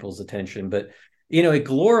capture people's attention. But, it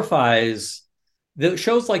glorifies the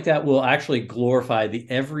shows like that will actually glorify the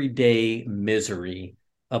everyday misery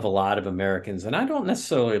of a lot of Americans. And I don't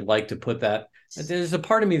necessarily like to put that. There's a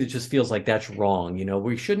part of me that just feels like that's wrong.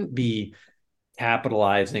 We shouldn't be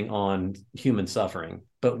capitalizing on human suffering,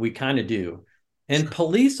 but we kind of do. And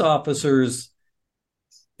police officers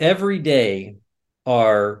every day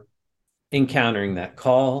are encountering that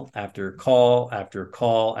call after call after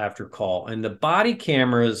call after call. And the body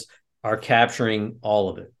cameras are capturing all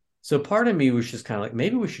of it. So part of me was just kind of like,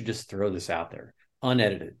 maybe we should just throw this out there,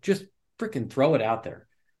 unedited. Just freaking throw it out there.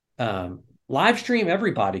 Live stream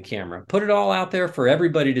every body camera, put it all out there for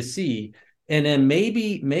everybody to see. And then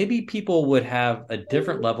maybe people would have a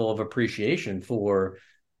different level of appreciation for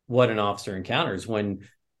what an officer encounters when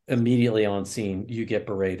immediately on scene you get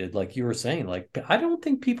berated, like you were saying. Like, I don't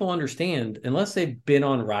think people understand unless they've been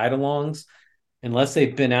on ride-alongs, unless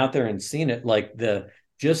they've been out there and seen it, like the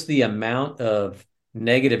amount of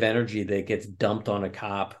negative energy that gets dumped on a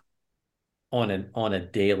cop on a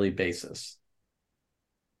daily basis.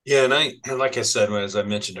 Yeah, and like I said, as I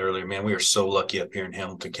mentioned earlier, man, we are so lucky up here in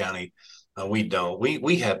Hamilton County. We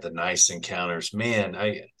have the nice encounters, man.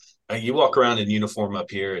 You walk around in uniform up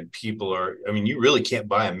here, and people are. I mean, you really can't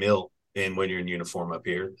buy a meal in when you're in uniform up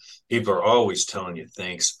here. People are always telling you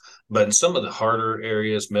thanks. But in some of the harder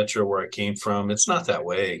areas, Metro, where I came from, it's not that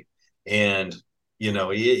way. And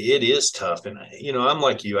it is tough. And I'm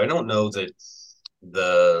like you. I don't know that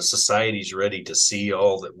the society's ready to see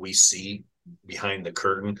all that we see behind the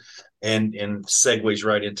curtain, and segues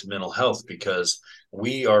right into mental health, because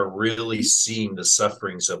we are really seeing the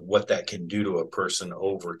sufferings of what that can do to a person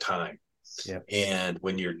over time. Yeah. And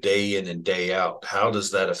when you're day in and day out, how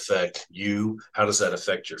does that affect you? How does that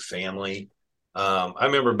affect your family? I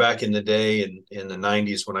remember back in the day in the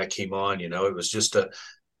 90s when I came on, it was just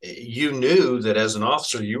you knew that as an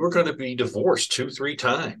officer, you were going to be divorced 2, 3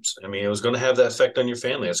 times. I mean, it was going to have that effect on your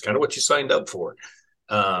family. That's kind of what you signed up for.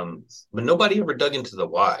 But nobody ever dug into the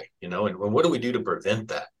why, and what do we do to prevent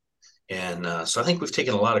that? And so I think we've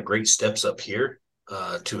taken a lot of great steps up here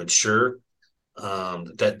to ensure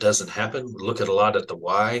that doesn't happen. We look at a lot at the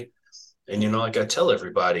why. And, like I tell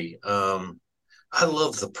everybody, I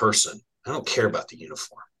love the person. I don't care about the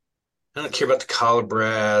uniform. I don't care about the collar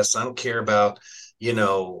brass. I don't care about,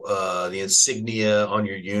 the insignia on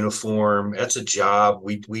your uniform. That's a job.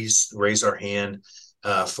 We raise our hand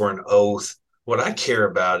for an oath. What I care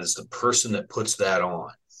about is the person that puts that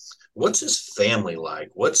on. What's his family like?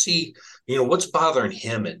 What's what's bothering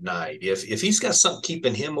him at night? If he's got something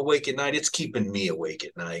keeping him awake at night, it's keeping me awake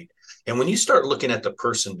at night. And when you start looking at the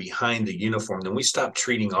person behind the uniform, then we stop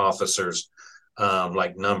treating officers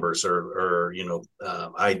like numbers or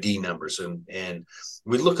ID numbers, and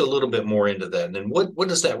we look a little bit more into that. And then what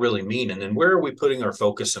does that really mean? And then where are we putting our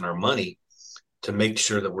focus and our money to make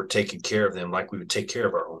sure that we're taking care of them like we would take care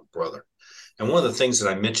of our own brother? And one of the things that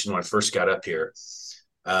I mentioned when I first got up here,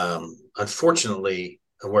 unfortunately,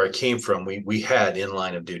 where I came from, we had in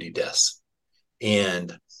line of duty deaths.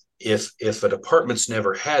 And if a department's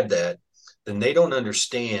never had that, then they don't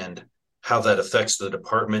understand how that affects the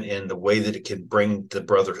department and the way that it can bring the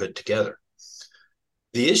brotherhood together.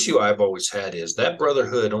 The issue I've always had is that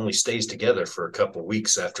brotherhood only stays together for a couple of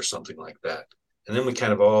weeks after something like that. And then we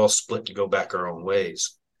kind of all split and go back our own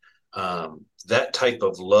ways. That type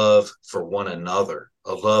of love for one another,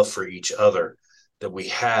 a love for each other that we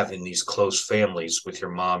have in these close families with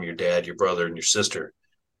your mom, your dad, your brother, and your sister,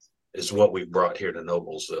 is what we've brought here to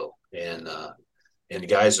Noblesville. And the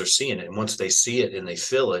guys are seeing it. And once they see it and they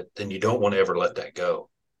feel it, then you don't want to ever let that go.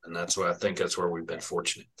 And that's what I think that's where we've been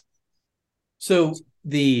fortunate. So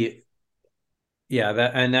the yeah,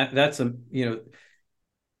 that's a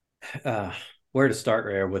uh, where to start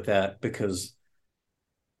there with that, because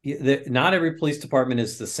not every police department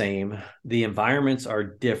is the same. The environments are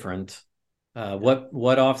different.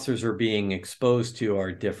 What officers are being exposed to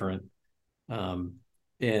are different. Um,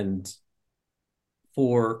 and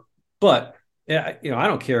for but yeah, I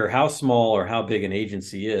don't care how small or how big an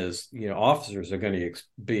agency is. Officers are going to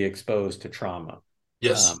be exposed to trauma.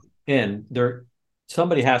 Yes. And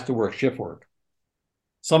somebody has to work shift work.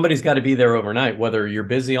 Somebody's got to be there overnight, whether you're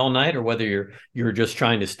busy all night or whether you're just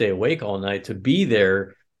trying to stay awake all night, to be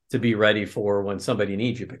there, to be ready for when somebody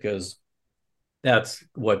needs you, because that's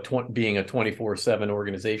what being a 24/7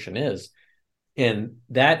 organization is. And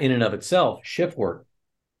that in and of itself, shift work,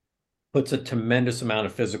 puts a tremendous amount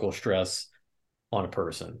of physical stress on a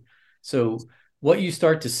person. So what you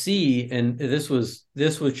start to see, and this was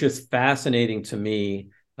just fascinating to me.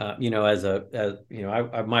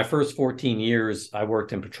 My first 14 years, I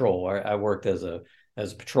worked in patrol. I worked as a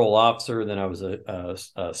patrol officer. Then I was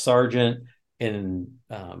a sergeant, and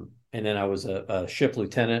then I was a shift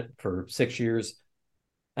lieutenant for 6 years.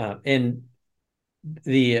 And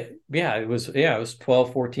it was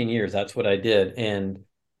 12, 14 years. That's what I did. And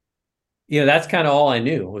that's kind of all I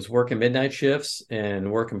knew, was working midnight shifts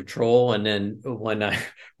and working patrol. And then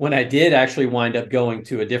when I did actually wind up going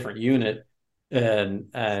to a different unit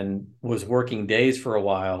and was working days for a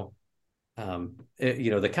while,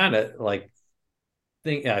 the kind of like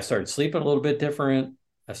thing, I started sleeping a little bit different.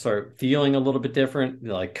 I started feeling a little bit different.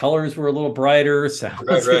 Like colors were a little brighter. Right,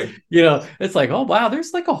 Sounds, right. it's like, oh wow,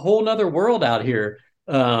 there's like a whole nother world out here.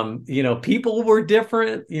 People were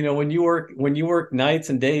different. When you work nights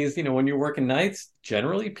and days, when you're working nights,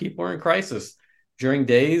 generally people are in crisis. During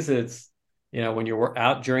days, it's when you're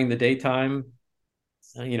out during the daytime,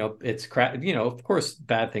 it's crap. Of course,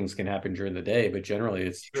 bad things can happen during the day, but generally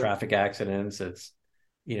it's Sure. traffic accidents. It's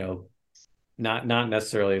you know not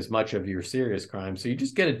necessarily as much of your serious crime. So you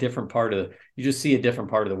just get you just see a different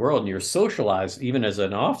part of the world, and you're socialized. Even as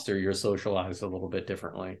an officer, you're socialized a little bit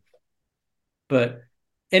differently. But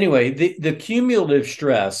anyway, the cumulative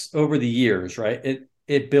stress over the years, right?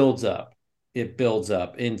 It builds up. It builds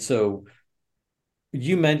up. And so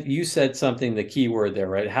you said something, the key word there,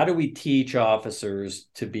 right? How do we teach officers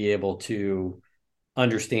to be able to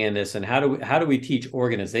understand this, and how do we teach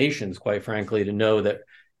organizations, quite frankly, to know that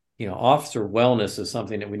officer wellness is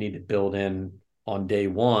something that we need to build in on day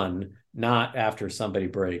one, not after somebody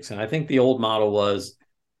breaks. And I think the old model was,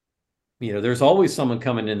 there's always someone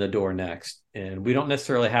coming in the door next, and we don't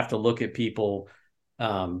necessarily have to look at people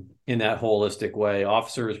in that holistic way.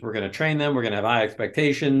 Officers, we're going to train them, we're going to have high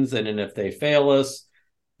expectations, and then if they fail us,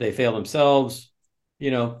 they fail themselves,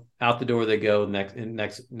 out the door they go,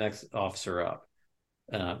 next officer up.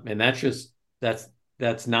 And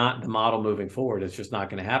that's not the model moving forward. It's just not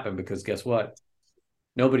going to happen, because guess what?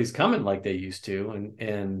 Nobody's coming like they used to.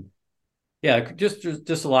 And yeah, just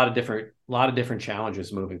a lot of different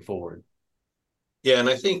challenges moving forward. Yeah, and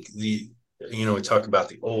I think we talk about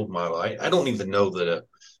the old model. I don't even know that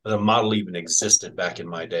a model even existed back in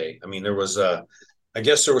my day. I mean, I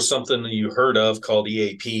guess there was something that you heard of called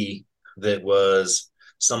EAP, that was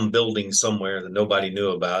some building somewhere that nobody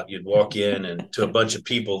knew about. You'd walk in and to a bunch of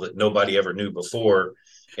people that nobody ever knew before,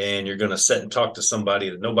 and you're going to sit and talk to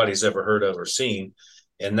somebody that nobody's ever heard of or seen.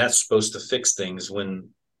 And that's supposed to fix things, when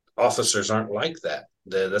officers aren't like that.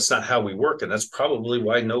 That's not how we work. And that's probably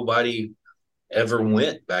why nobody ever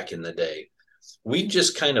went back in the day. We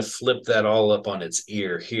just kind of flip that all up on its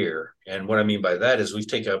ear here. And what I mean by that is we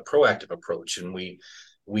take a proactive approach, and we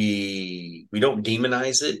don't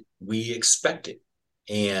demonize it. We expect it.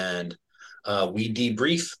 And we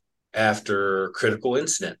debrief after critical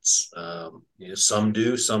incidents. Some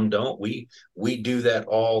do, some don't. We do that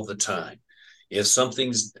all the time. If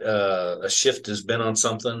something's a shift has been on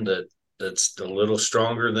something that's a little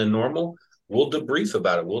stronger than normal, we'll debrief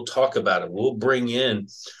about it. We'll talk about it. We'll bring in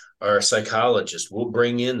our psychologists. We'll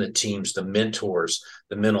bring in the teams, the mentors.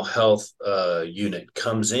 The mental health unit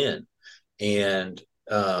comes in, and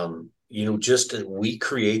just we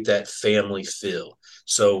create that family feel.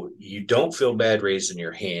 So you don't feel bad raising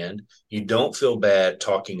your hand. You don't feel bad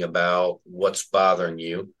talking about what's bothering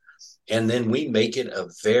you. And then we make it a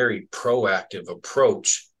very proactive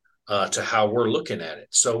approach to how we're looking at it.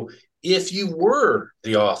 So if you were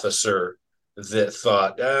the officer that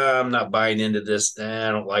thought, I'm not buying into this, I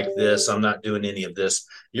don't like this, I'm not doing any of this,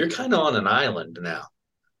 you're kind of on an island now.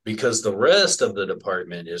 because the rest of the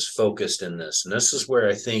department is focused in this. And this is where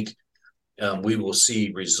I think we will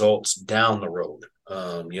see results down the road.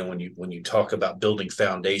 When you talk about building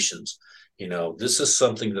foundations, this is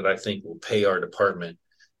something that I think will pay our department,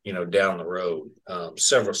 down the road,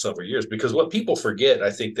 several years. Because what people forget, I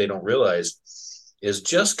think they don't realize, is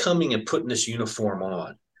just coming and putting this uniform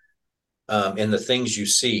on, and the things you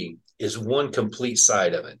see is one complete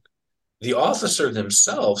side of it. The officer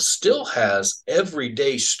themselves still has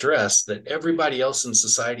everyday stress that everybody else in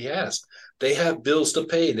society has. They have bills to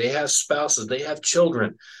pay. They have spouses. They have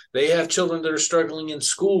children. They have children that are struggling in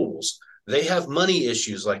schools. They have money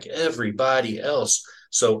issues like everybody else.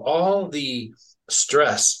 So all the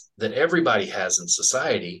stress that everybody has in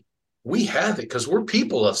society, we have it because we're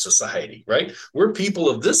people of society, right? We're people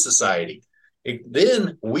of this society.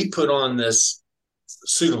 Then we put on this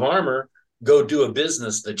suit of armor, go do a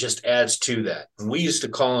business that just adds to that. And we used to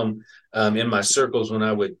call them, in my circles when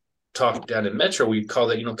I would talk down in Metro, we'd call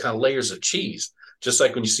that, kind of layers of cheese. Just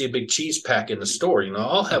like when you see a big cheese pack in the store,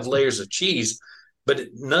 I'll have layers of cheese, but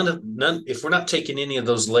none, if we're not taking any of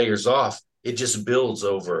those layers off, it just builds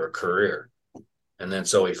over a career. And then,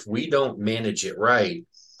 so if we don't manage it right,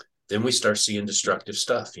 then we start seeing destructive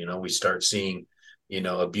stuff. We start seeing,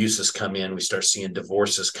 abuses come in. We start seeing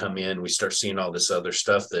divorces come in. We start seeing all this other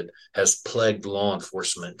stuff that has plagued law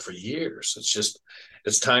enforcement for years.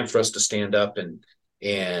 It's time for us to stand up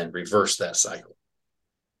and reverse that cycle.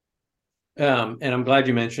 And I'm glad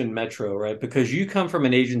you mentioned Metro, right? Because you come from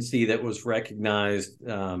an agency that was recognized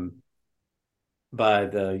by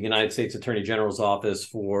the United States Attorney General's office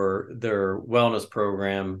for their wellness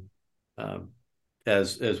program,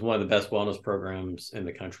 as one of the best wellness programs in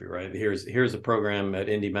the country, right? Here's a program at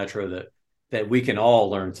Indy Metro that we can all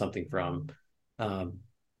learn something from.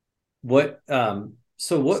 What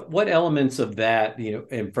elements of that,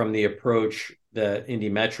 and from the approach that Indy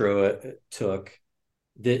Metro took,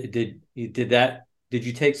 did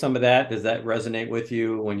you take some of that? Does that resonate with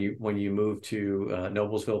you when you moved to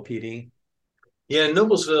Noblesville PD? Yeah,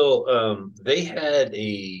 Noblesville, they had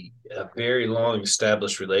a very long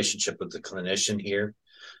established relationship with the clinician here.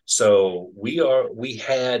 So we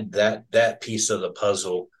had that piece of the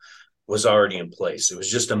puzzle was already in place. It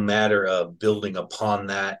was just a matter of building upon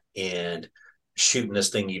that and shooting this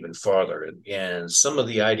thing even farther. And some of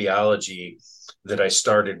the ideology that I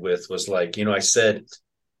started with was like, I said,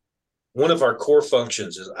 one of our core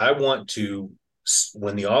functions is I want to,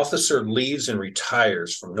 when the officer leaves and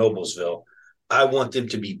retires from Noblesville, I want them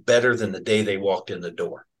to be better than the day they walked in the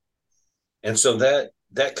door. And so that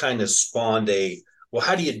kind of spawned well,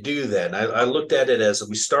 how do you do that? And I looked at it as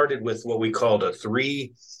we started with what we called a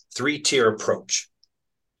three-tier approach,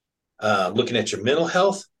 looking at your mental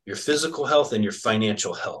health, your physical health, and your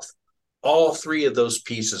financial health. All three of those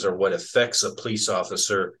pieces are what affects a police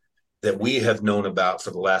officer that we have known about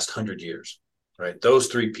for the last 100 years, right? Those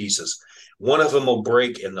three pieces. One of them will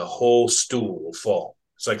break and the whole stool will fall.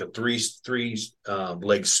 It's like a three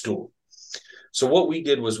leg stool. So what we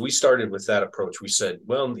did was we started with that approach. We said,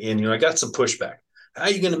 well, and I got some pushback. How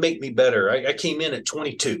are you going to make me better? I came in at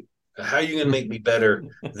 22. How are you going to make me better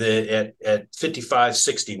than at 55,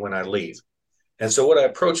 60 when I leave? And so what I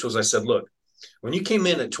approached was I said, look, when you came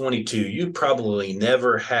in at 22, you probably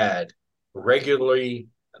never had regularly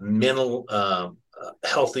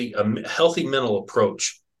healthy mental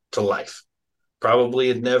approach to life. Probably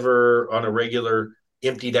had never on a regular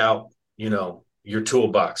emptied out, your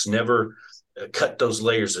toolbox, never cut those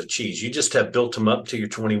layers of cheese. You just have built them up to your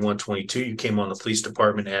 21, 22. You came on the police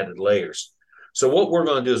department, added layers. So what we're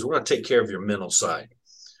going to do is we're going to take care of your mental side.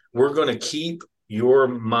 We're going to keep your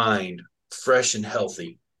mind fresh and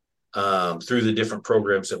healthy through the different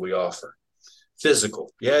programs that we offer.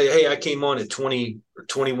 Physical. Yeah. Hey, I came on at 20 or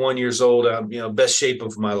 21 years old. I'm, best shape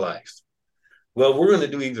of my life. Well, we're going to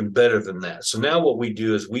do even better than that. So now what we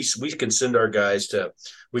do is we can send our guys to,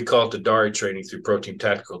 we call it the DARI training through Protein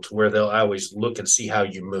Tactical, to where they'll always look and see how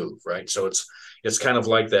you move, right? So it's kind of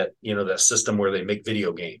like that, that system where they make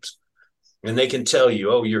video games. And they can tell you,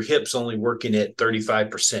 oh, your hip's only working at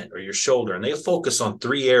 35% or your shoulder. And they focus on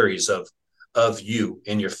three areas of you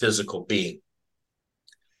and your physical being.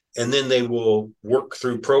 And then they will work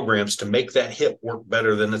through programs to make that hip work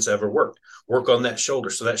better than it's ever worked. Work on that shoulder,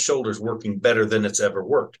 so that shoulder's working better than it's ever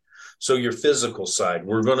worked. So your physical side,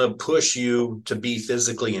 we're going to push you to be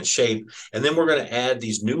physically in shape. And then we're going to add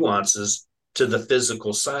these nuances to the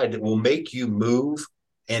physical side that will make you move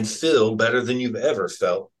and feel better than you've ever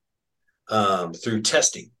felt through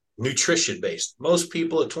testing, nutrition-based. Most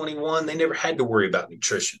people at 21, they never had to worry about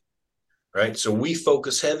nutrition, right? So we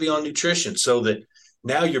focus heavy on nutrition so that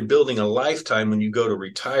Now you're building a lifetime when you go to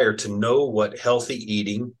retire to know what healthy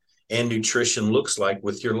eating and nutrition looks like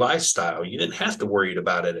with your lifestyle. You didn't have to worry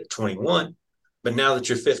about it at 21, but now that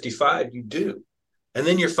you're 55, you do. And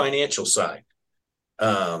then your financial side.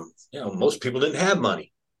 Most people didn't have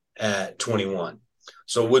money at 21.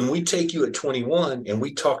 So when we take you at 21 and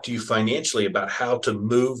we talk to you financially about how to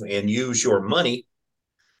move and use your money,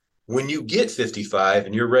 when you get 55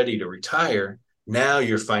 and you're ready to retire, now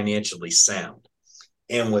you're financially sound.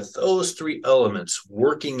 And with those three elements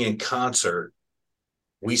working in concert,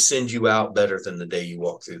 we send you out better than the day you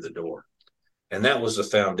walk through the door. And that was the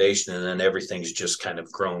foundation. And then everything's just kind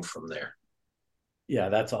of grown from there. Yeah,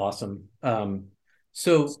 that's awesome.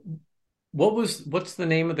 So what's the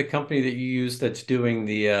name of the company that you use that's doing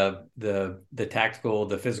the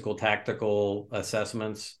physical tactical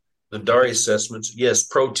assessments? The Dari assessments, yes,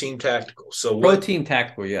 Pro Team Tactical. So Pro what? Team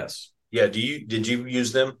Tactical, yes. Yeah, did you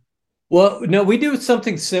use them? Well, no, we do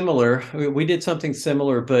something similar. We did something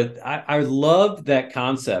similar, but I love that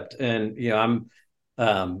concept. And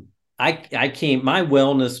I came, my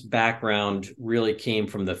wellness background really came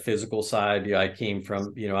from the physical side. I came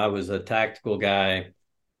from, I was a tactical guy.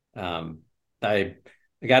 Um, I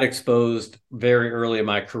I got exposed very early in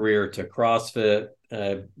my career to CrossFit.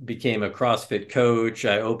 Became a CrossFit coach.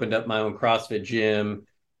 I opened up my own CrossFit gym,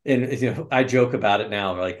 and I joke about it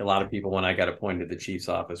now. Like a lot of people, when I got appointed to the chief's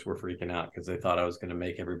office, were freaking out because they thought I was going to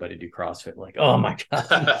make everybody do CrossFit. Like, oh my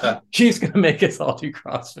god, chief's going to make us all do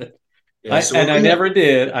CrossFit. Yeah. So I never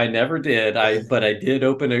did. I never did. But I did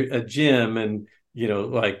open a gym, and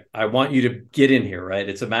like I want you to get in here, right?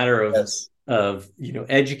 It's a matter yes, of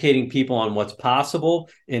educating people on what's possible,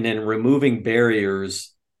 and then removing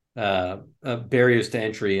barriers to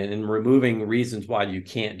entry, and removing reasons why you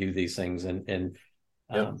can't do these things, and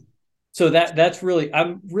yep. so that's really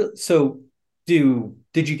so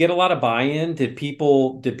did you get a lot of buy-in? Did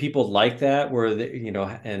people like that? Were they,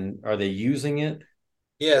 and are they using it?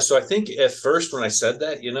 Yeah, so I think at first when I said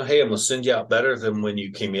that, hey, I'm gonna send you out better than when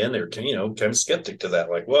you came in, they were kind of skeptic to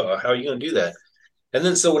that, like, well, how are you gonna do that? And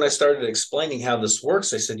then so when I started explaining how this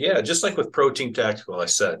works, I said, yeah, just like with Pro Team Tactical, I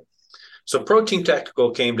said. So Pro Team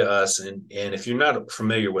Tactical came to us, and if you're not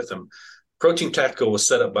familiar with them, Pro Team Tactical was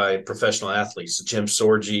set up by professional athletes, Jim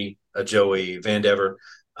Sorgi, Joey Vandever.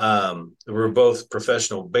 We were both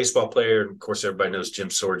professional baseball player, and of course, everybody knows Jim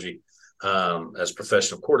Sorgi as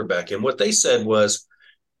professional quarterback. And what they said was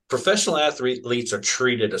professional athletes are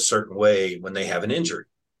treated a certain way when they have an injury,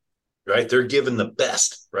 right? They're given the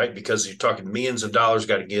best, right? Because you're talking millions of dollars,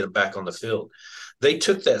 got to get them back on the field. They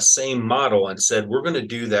took that same model and said, we're going to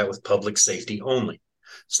do that with public safety only.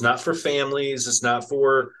 It's not for families. It's not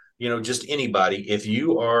for, just anybody. If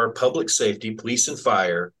you are public safety, police and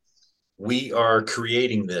fire, we are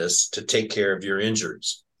creating this to take care of your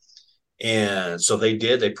injuries. And so they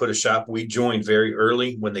did. They put a shop. We joined very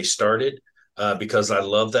early when they started because I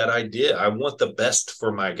love that idea. I want the best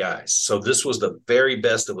for my guys. So this was the very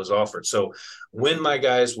best that was offered. So when my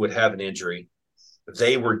guys would have an injury,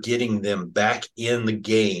 they were getting them back in the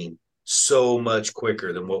game so much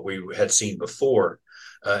quicker than what we had seen before,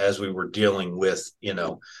 as we were dealing with,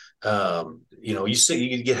 you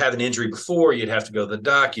see, you'd have an injury before, you'd have to go to the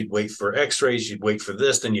doc, you'd wait for x-rays, you'd wait for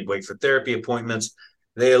this, then you'd wait for therapy appointments.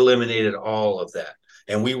 They eliminated all of that.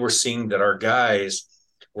 And we were seeing that our guys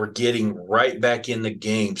were getting right back in the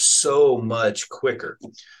game so much quicker.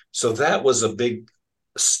 So that was a big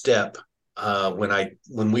step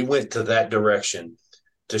when we went to that direction,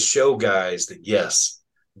 to show guys that, yes,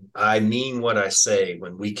 I mean what I say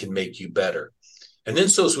when we can make you better. And then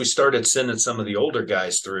so as we started sending some of the older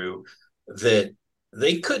guys through, that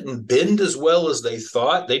they couldn't bend as well as they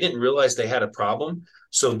thought. They didn't realize they had a problem.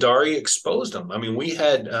 So Dari exposed them. I mean, we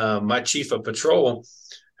had my chief of patrol,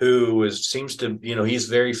 who seems to, he's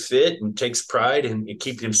very fit and takes pride in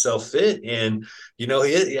keeping himself fit. And,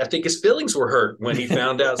 I think his feelings were hurt when he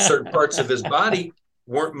found out certain parts of his body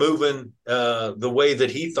weren't moving the way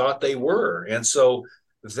that he thought they were. And so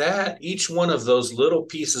that each one of those little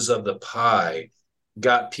pieces of the pie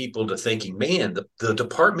got people to thinking, man, the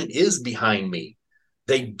department is behind me.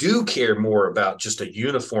 They do care more about just a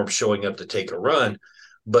uniform showing up to take a run,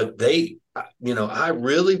 but I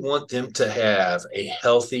really want them to have a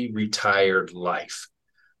healthy, retired life,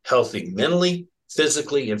 healthy mentally,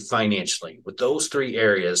 physically, and financially, with those three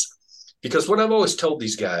areas. Because what I've always told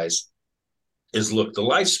these guys is, look, the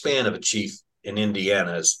lifespan of a chief in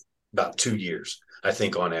Indiana is about 2 years, I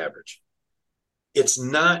think, on average. It's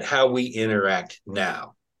not how we interact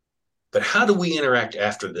now, but how do we interact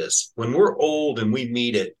after this? When we're old and we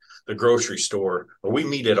meet at the grocery store or we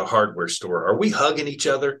meet at a hardware store, are we hugging each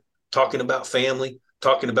other, talking about family,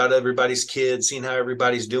 talking about everybody's kids, seeing how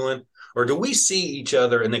everybody's doing? Or do we see each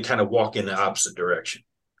other and then kind of walk in the opposite direction?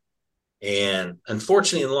 And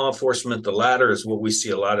unfortunately, in law enforcement, the latter is what we see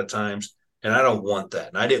a lot of times. And I don't want that.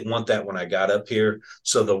 And I didn't want that when I got up here.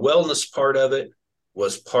 So the wellness part of it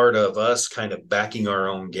was part of us kind of backing our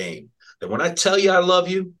own game. That when I tell you I love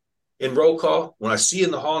you in roll call, when I see you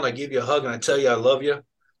in the hall and I give you a hug and I tell you I love you,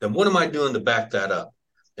 then what am I doing to back that up?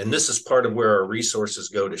 And this is part of where our resources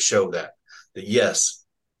go to show that yes,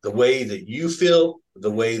 the way that you feel,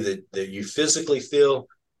 the way that you physically feel,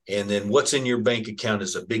 and then what's in your bank account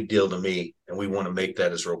is a big deal to me. And we want to make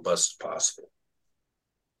that as robust as possible.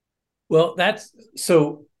 Well, that's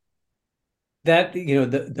so that,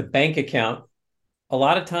 the bank account, a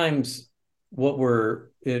lot of times what we're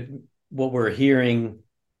hearing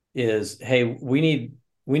is, hey, we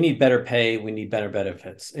need better pay, we need better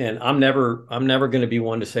benefits. And I'm never going to be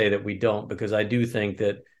one to say that we don't, because I do think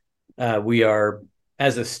that we are,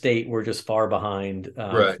 as a state, we're just far behind.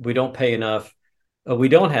 Right. We don't pay enough. We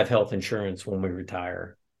don't have health insurance when we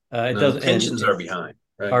retire. It doesn't. Pensions are behind.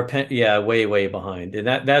 Right. Way behind, and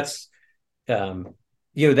that's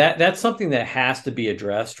that's something that has to be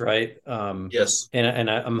addressed, right? Yes. And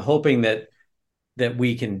I'm hoping that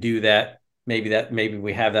we can do that. Maybe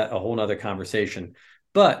we have that a whole nother conversation.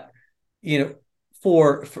 But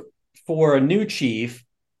for a new chief,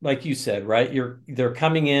 like you said, right? They're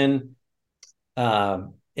coming in,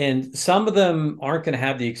 and some of them aren't going to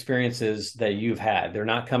have the experiences that you've had. They're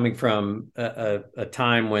not coming from a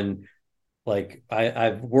time when, like,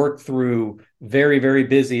 I've worked through very, very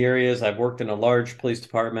busy areas. I've worked in a large police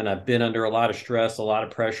department. I've been under a lot of stress, a lot of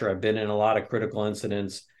pressure. I've been in a lot of critical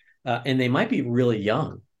incidents, and they might be really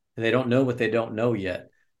young and they don't know what they don't know yet.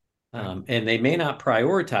 And they may not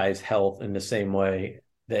prioritize health in the same way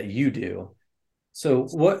that you do. So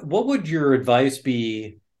what would your advice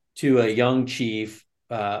be to a young chief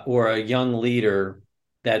or a young leader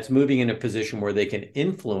that's moving in a position where they can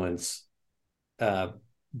influence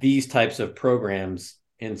these types of programs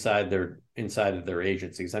inside of their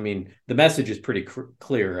agencies? I mean, the message is pretty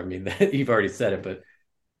clear. I mean, you've already said it,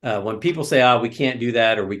 but when people say, "Oh, we can't do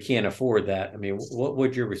that," or "We can't afford that," I mean, what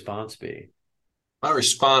would your response be? My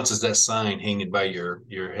response is that sign hanging by your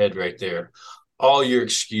head right there. All your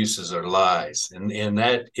excuses are lies, and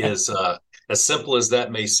that is as simple as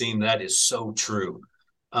that may seem. That is so true.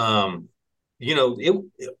 Um,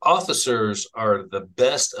 Officers are the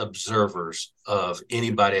best observers of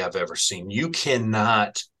anybody I've ever seen. You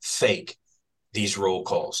cannot fake these roll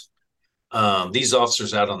calls. These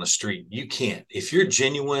officers out on the street, you can't. If you're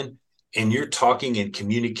genuine and you're talking and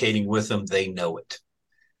communicating with them, they know it.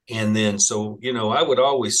 And then, so, I would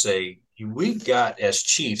always say, we've got, as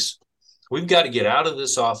chiefs, we've got to get out of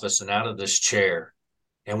this office and out of this chair,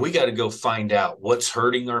 and we got to go find out what's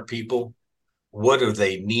hurting our people. What do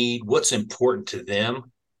they need? What's important to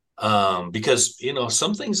them? Because,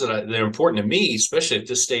 some things that are important to me, especially at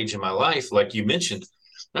this stage in my life, like you mentioned,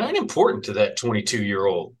 aren't important to that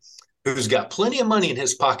 22-year-old who's got plenty of money in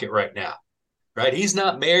his pocket right now. Right. He's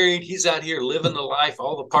not married. He's out here living the life,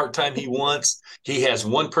 all the part-time he wants. He has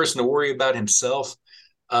one person to worry about, himself.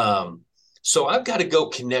 So I've got to go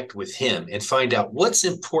connect with him and find out what's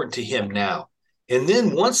important to him now. And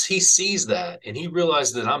then once he sees that and he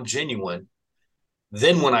realizes that I'm genuine,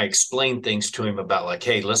 then when I explain things to him about, like,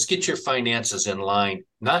 hey, let's get your finances in line,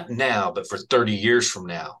 not now, but for 30 years from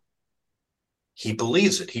now, he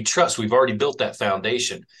believes it. He trusts. We've already built that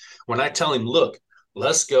foundation. When I tell him, look,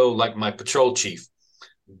 let's go, like my patrol chief,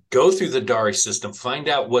 go through the DARI system, find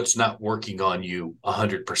out what's not working on you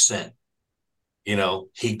 100%.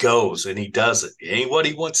 He goes and he does it. It ain't what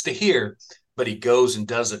he wants to hear, but he goes and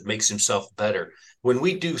does it, makes himself better. When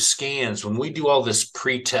we do scans, when we do all this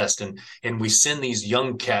pre-test and we send these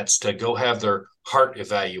young cats to go have their heart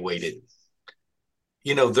evaluated,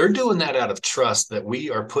 they're doing that out of trust that we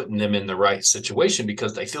are putting them in the right situation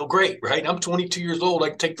because they feel great, right? I'm 22 years old. I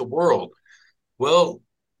can take the world. Well,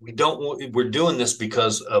 we're doing this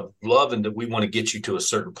because of love and that we want to get you to a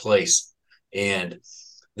certain place. And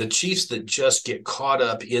the chiefs that just get caught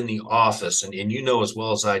up in the office, and as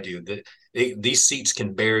well as I do, that these seats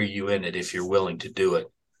can bury you in it if you're willing to do it.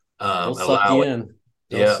 They'll suck you in.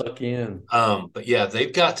 They'll Yeah. suck you in. But yeah,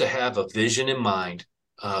 they've got to have a vision in mind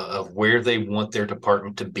of where they want their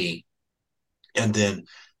department to be, and then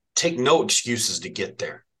take no excuses to get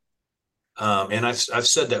there. And I've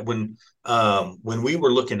said that when we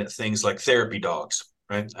were looking at things like therapy dogs,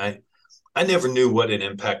 right? I never knew what an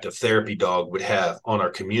impact a therapy dog would have on our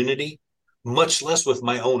community, much less with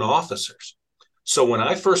my own officers. So when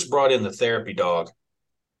I first brought in the therapy dog,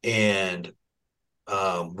 and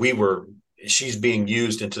she's being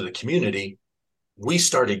used into the community, we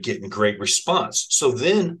started getting great response. So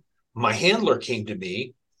then my handler came to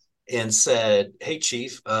me and said, "Hey,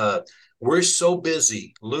 Chief, we're so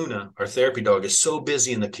busy. Luna, our therapy dog, is so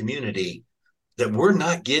busy in the community that we're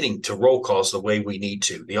not getting to roll calls the way we need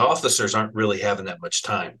to. The officers aren't really having that much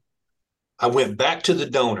time." I went back to the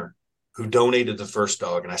donor who donated the first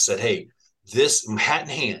dog and I said, "Hey, this hat in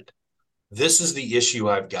hand, this is the issue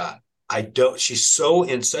I've got. I don't, she's so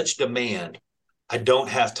in such demand. I don't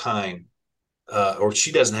have time, or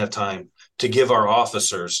she doesn't have time to give our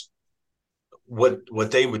officers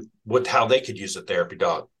what they would, what, how they could use a therapy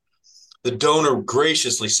dog." The donor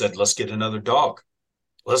graciously said, "Let's get another dog.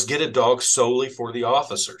 Let's get a dog solely for the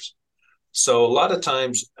officers." So a lot of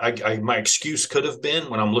times, my excuse could have been,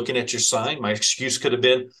 when I'm looking at your sign, my excuse could have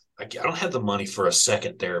been, I don't have the money for a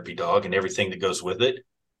second therapy dog and everything that goes with it.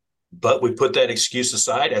 But we put that excuse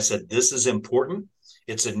aside. I said, this is important.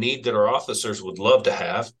 It's a need that our officers would love to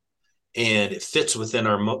have, and it fits within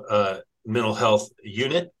our mental health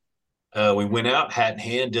unit. We went out, hat in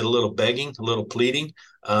hand, did a little begging, a little pleading.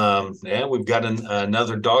 And we've got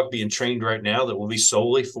another dog being trained right now that will be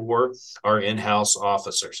solely for our in-house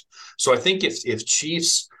officers. So I think if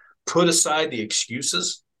chiefs put aside the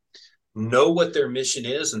excuses, know what their mission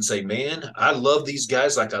is, and say, "Man, I love these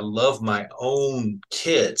guys like I love my own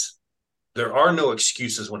kids." There are no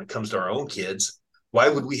excuses when it comes to our own kids. Why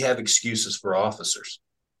would we have excuses for officers?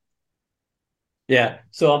 Yeah,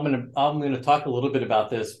 so I'm gonna talk a little bit about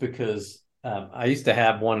this because I used to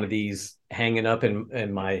have one of these hanging up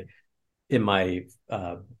in my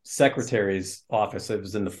secretary's office. It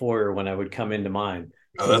was in the foyer when I would come into mine,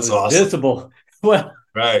 Oh, so it that's was awesome. visible. Well,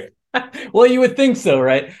 Right. well, you would think so,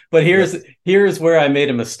 right? But Yep. here's where I made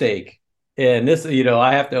a mistake, and this,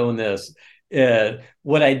 I have to own this.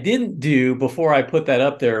 What I didn't do before I put that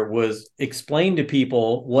up there was explain to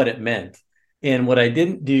people what it meant, and what I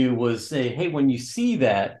didn't do was say, "Hey, when you see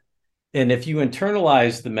that, and if you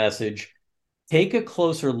internalize the message, take a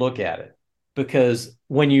closer look at it." Because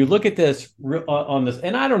when you look at this on this,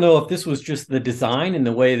 and I don't know if this was just the design and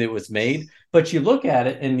the way that it was made, but you look at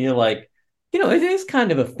it and you're like, it is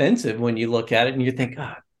kind of offensive when you look at it and you think,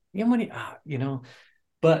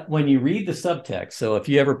 but when you read the subtext, so if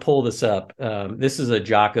you ever pull this up, this is a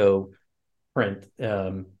Jocko print.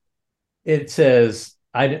 It says,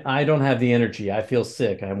 I don't have the energy. I feel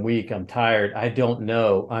sick. I'm weak. I'm tired. I don't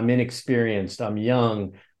know. I'm inexperienced. I'm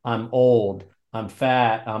young. I'm old. I'm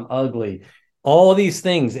fat. I'm ugly. All these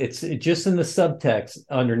things. It's just in the subtext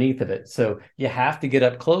underneath of it. So you have to get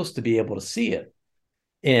up close to be able to see it.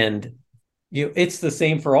 And it's the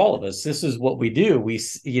same for all of us. This is what we do.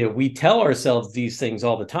 We tell ourselves these things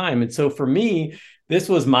all the time. And so for me, this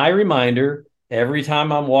was my reminder. Every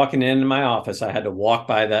time I'm walking into my office, I had to walk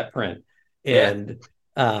by that print. Yeah.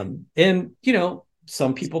 And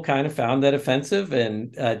some people kind of found that offensive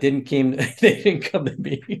and didn't came they didn't come to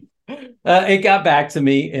me. It got back to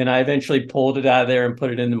me, and I eventually pulled it out of there and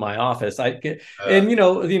put it into my office. Uh,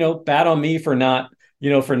 And bad on me for not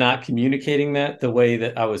communicating that the way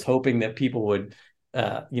that I was hoping that people would,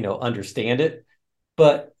 understand it.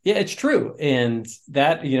 But yeah, it's true, and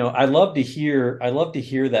that I love to hear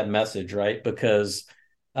that message, right? Because,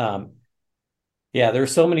 yeah,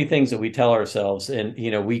 there's so many things that we tell ourselves, and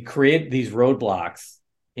we create these roadblocks,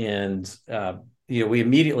 and we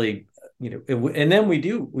immediately, and then we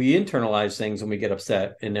internalize things and we get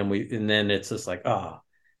upset, and then it's just like,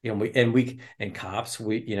 and cops,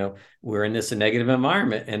 we're in this negative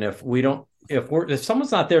environment, and if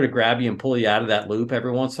someone's not there to grab you and pull you out of that loop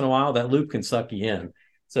every once in a while, that loop can suck you in.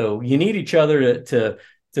 So you need each other to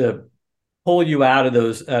pull you out of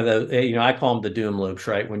those. I call them the doom loops,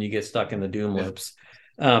 right? When you get stuck in the doom yeah. loops.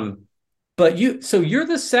 Um, so you're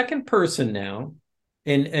the second person now,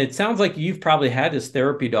 and it sounds like you've probably had this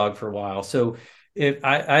therapy dog for a while. So if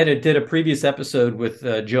I did a previous episode with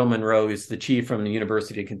Joe Monroe, who's the chief from the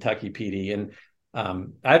University of Kentucky PD, and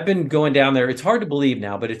I've been going down there. It's hard to believe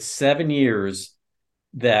now, but it's 7 years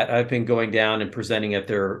that I've been going down and presenting at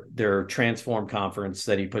their Transform conference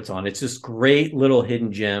that he puts on. It's this great little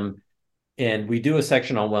hidden gem, and we do a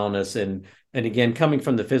section on wellness. And again, coming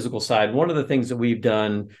from the physical side, one of the things that we've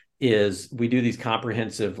done is we do these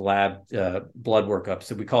comprehensive lab blood workups.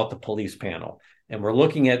 So we call it the police panel, and we're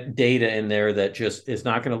looking at data in there that just is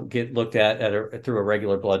not going to get looked at through a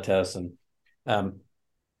regular blood test. And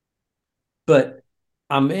but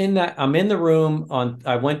I'm in the room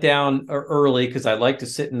I went down early because I like to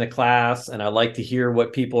sit in the class and I like to hear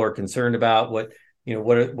what people are concerned about, what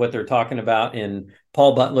they're talking about. And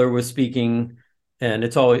Paul Butler was speaking, and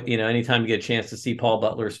it's always, anytime you get a chance to see Paul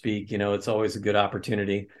Butler speak, it's always a good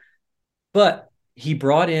opportunity. But he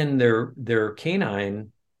brought in their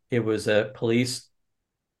canine, It was a police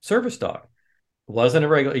service dog. It wasn't a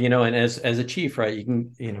regular, and as a chief, right, you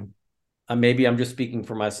can, maybe I'm just speaking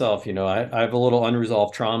for myself. I have a little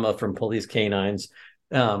unresolved trauma from police canines.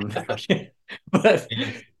 Um, but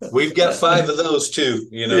We've got five of those too.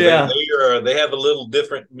 yeah, They have a little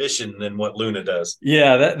different mission than what Luna does.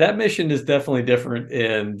 yeah, that mission is definitely different.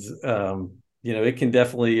 And, it can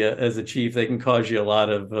definitely, as a chief, they can cause you a lot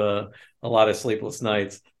of sleepless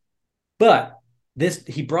nights. But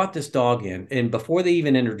he brought this dog in, and before they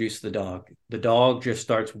even introduced the dog just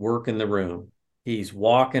starts working the room. He's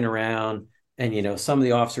walking around, and some of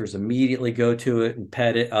the officers immediately go to it and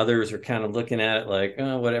pet it. Others are kind of looking at it like,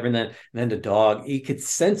 oh, whatever. And then the dog, he could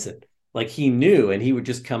sense it, like he knew, and he would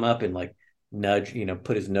just come up and like nudge,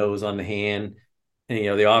 put his nose on the hand,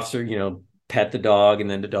 and the officer, pet the dog, and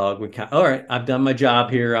then the dog would kind of, all right, I've done my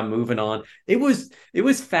job here, I'm moving on. It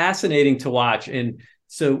was fascinating to watch. And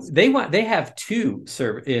so they have two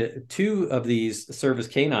of these service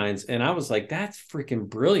canines, and I was like, that's freaking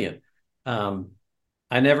brilliant. Um,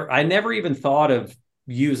 I never even thought of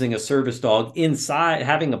using a service dog inside,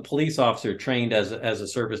 having a police officer trained as a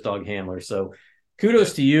service dog handler. So Yeah.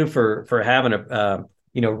 kudos to you for having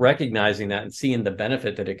recognizing that and seeing the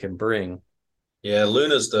benefit that it can bring. Yeah,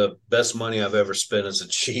 Luna's the best money I've ever spent as a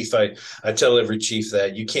chief. I tell every chief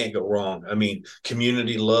that you can't go wrong. I mean,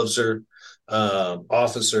 community loves her.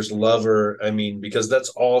 Officers love her. I mean, because that's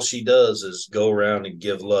all she does is go around and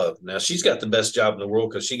give love. Now she's got the best job in the world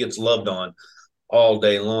because she gets loved on all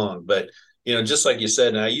day long. But just like you said,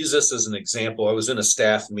 and I use this as an example. I was in a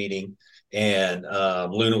staff meeting, and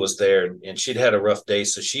Luna was there, and she'd had a rough day,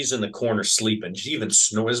 so she's in the corner sleeping. She even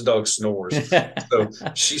snores. His dog snores, so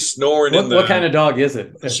she's snoring in What kind the. of dog is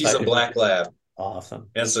it? She's a black lab, Awesome.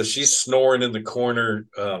 and so she's snoring in the corner,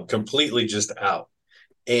 completely just out.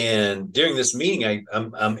 And during this meeting,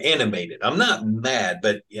 I'm animated. I'm not mad,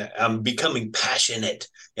 but yeah, I'm becoming passionate,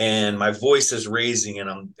 and my voice is raising,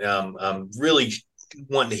 and I'm really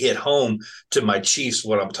wanting to hit home to my chiefs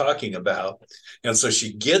what I'm talking about. And so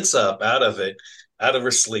she gets up out of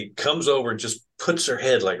her sleep, comes over, and just puts her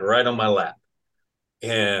head like right on my lap,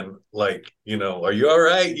 and like, are you all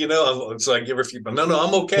right? So I give her a few, but no,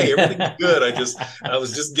 I'm okay, everything's good. I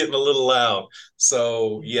was just getting a little loud.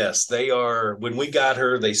 So yes, they are. When we got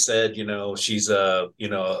her, they said, she's a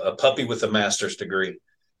puppy with a master's degree,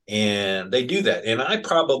 and they do that. And I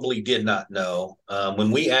probably did not know, when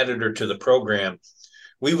we added her to the program,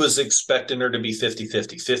 we was expecting her to be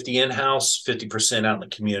 50 in-house, 50% out in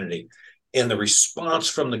the community. And the response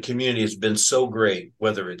from the community has been so great,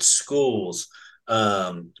 whether it's schools,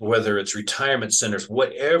 whether it's retirement centers,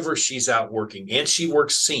 whatever she's out working, and she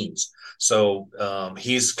works scenes. So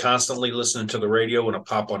he's constantly listening to the radio and a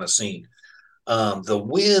pop on a scene. The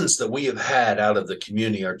wins that we have had out of the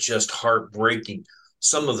community are just heartbreaking.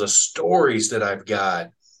 Some of the stories that I've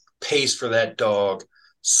got pays for that dog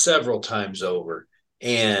several times over.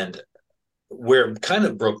 And where it kind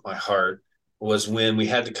of broke my heart was when we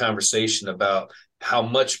had the conversation about how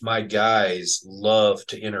much my guys love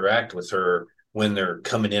to interact with her when they're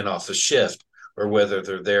coming in off a shift, or whether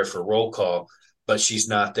they're there for roll call, but she's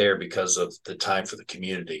not there because of the time for the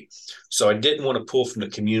community. So I didn't want to pull from the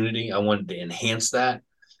community. I wanted to enhance that.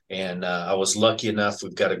 And I was lucky enough.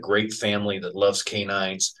 We've got a great family that loves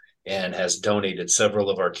canines and has donated several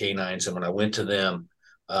of our canines. And when I went to them,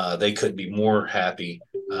 they couldn't be more happy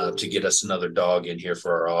to get us another dog in here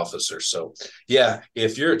for our officers. So yeah,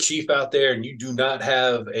 if you're a chief out there and you do not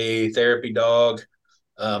have a therapy dog,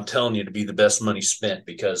 I'm telling you, to be the best money spent,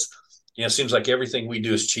 because it seems like everything we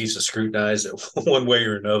do as chiefs is scrutinized one way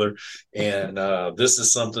or another. And this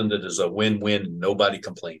is something that is a win-win and nobody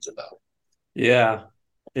complains about. Yeah.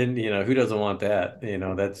 And who doesn't want that?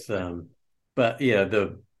 That's but yeah,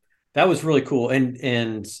 that was really cool.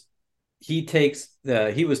 And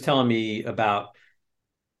he was telling me about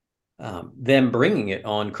them bringing it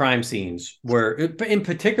on crime scenes where, in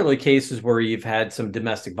particular cases where you've had some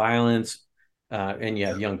domestic violence, and you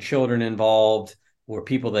have young children involved, or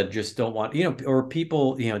people that just don't want, or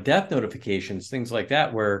people, death notifications, things like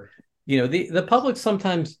that, where, the public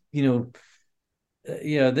sometimes, these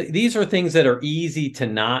are things that are easy to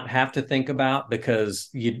not have to think about because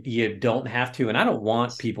you don't have to. And I don't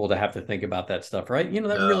want people to have to think about that stuff, right? That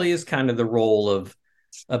No. really is kind of the role of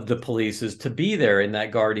the police, is to be there in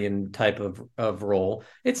that guardian type of role.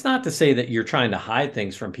 It's not to say that you're trying to hide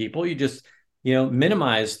things from people. You just,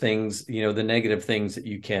 minimize things, the negative things that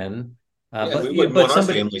you can. Yeah, But we wouldn't but want our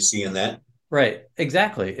somebody, family seeing that. right,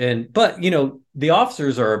 exactly. But the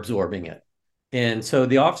officers are absorbing it. And so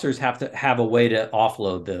the officers have to have a way to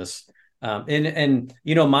offload this. And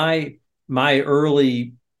my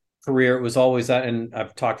early career, it was always that, and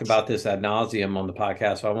I've talked about this ad nauseum on the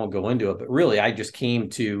podcast, so I won't go into it, but really I just came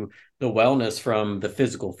to the wellness from the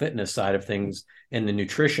physical fitness side of things and the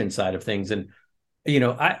nutrition side of things. And,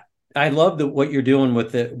 I love what you're doing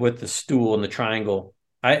with the stool and the triangle.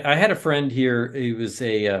 I had a friend here. He was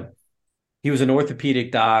an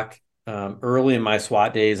orthopedic doc early in my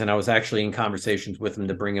SWAT days, and I was actually in conversations with him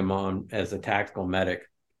to bring him on as a tactical medic.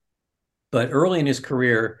 But early in his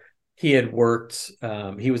career, he had worked.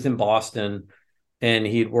 He was in Boston, and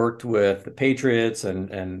he had worked with the Patriots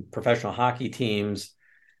and professional hockey teams.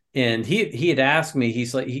 And he had asked me.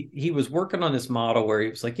 He's like he was working on this model where he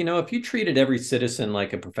was like, if you treated every citizen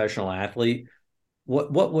like a professional athlete,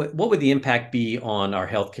 what would the impact be on our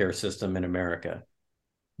healthcare system in America?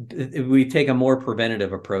 We take a more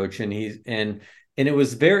preventative approach, and it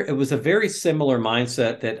was a very similar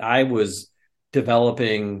mindset that I was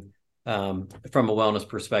developing from a wellness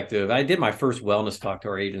perspective. I did my first wellness talk to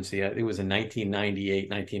our agency. It was in 1998,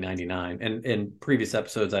 1999, and in previous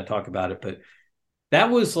episodes I talk about it. But that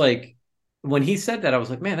was like, when he said that, I was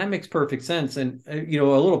like, man, that makes perfect sense. And a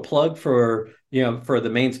little plug for the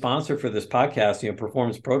main sponsor for this podcast,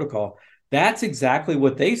 Performance Protocol. That's exactly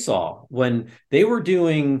what they saw when they were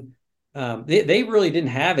doing. They really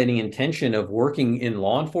didn't have any intention of working in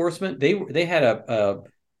law enforcement. They had a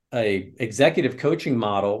executive coaching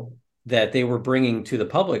model that they were bringing to the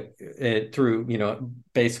public through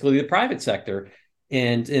basically the private sector.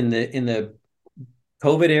 And in the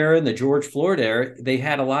COVID era and the George Floyd era, they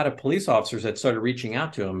had a lot of police officers that started reaching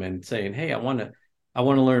out to them and saying, "Hey, I want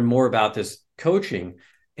to learn more about this coaching."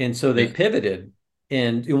 And so they Yeah. pivoted.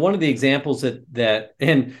 And one of the examples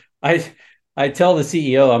and I tell the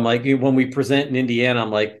CEO, I'm like, when we present in Indiana,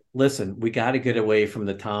 I'm like, listen, we got to get away from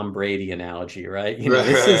the Tom Brady analogy, right? Right,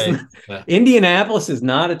 This is right. Yeah. Indianapolis is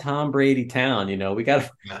not a Tom Brady town. We got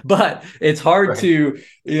to, Yeah. but it's hard Right. to,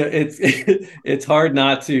 it's it's hard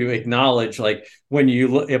not to acknowledge, like, when you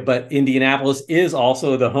look, but Indianapolis is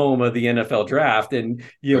also the home of the NFL draft, and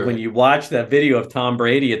when Right. you watch that video of Tom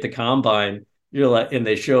Brady at the combine, you're like, and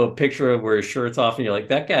they show a picture of where his shirt's off, and you're like,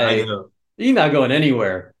 that I guy, know. he's not going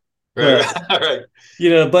anywhere. Right. But Right.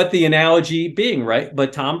 Right. but the analogy being, right,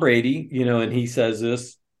 but Tom Brady, and he says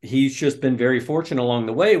this, he's just been very fortunate along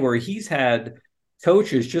the way where he's had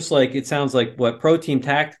coaches, just like it sounds like what Pro Team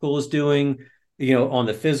Tactical is doing, on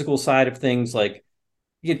the physical side of things. Like,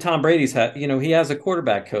 Tom Brady's had, he has a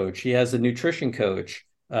quarterback coach, he has a nutrition coach,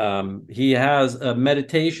 he has a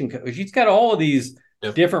meditation coach. He's got all of these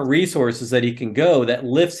Yep. different resources that he can go that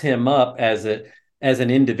lifts him up as an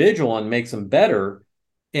individual and makes him better.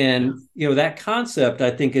 Yeah. And that concept, I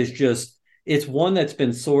think, is just, it's one that's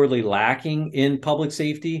been sorely lacking in public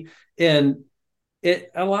safety. And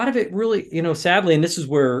a lot of it really, sadly, and this is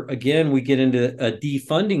where again we get into a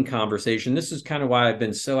defunding conversation. This is kind of why I've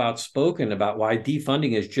been so outspoken about why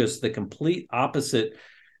defunding is just the complete opposite.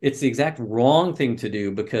 It's the exact wrong thing to do,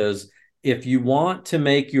 because if you want to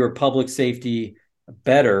make your public safety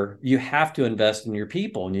better, you have to invest in your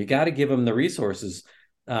people, and you got to give them the resources.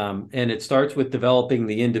 And it starts with developing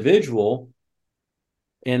the individual,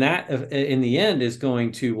 and that in the end is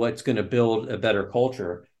going to what's going to build a better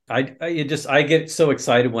culture. I get so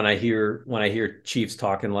excited when I hear chiefs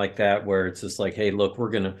talking like that, where it's just like, hey, look,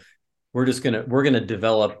 we're gonna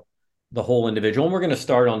develop the whole individual, and we're gonna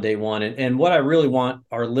start on day one. And what I really want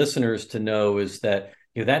our listeners to know is that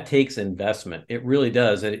that takes investment. It really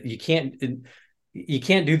does. You can't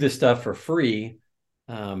do this stuff for free.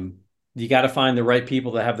 Um, you got to find the right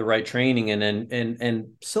people that have the right training, and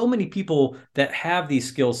so many people that have these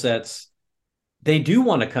skill sets, they do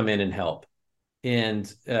want to come in and help.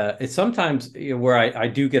 And it's sometimes where I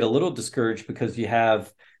do get a little discouraged, because you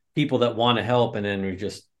have people that want to help, and then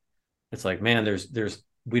it's like, man,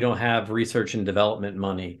 we don't have research and development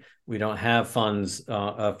money. We don't have funds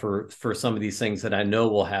for some of these things that I know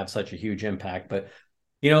will have such a huge impact. But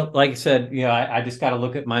like I said, I just got to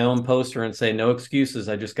look at my own poster and say, no excuses.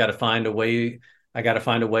 I just got to find a way. I got to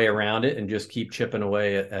find a way around it and just keep chipping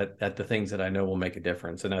away at the things that I know will make a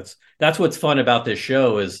difference. And that's what's fun about this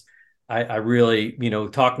show is I really,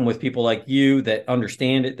 talking with people like you that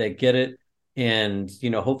understand it, that get it. And,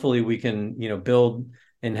 hopefully we can, build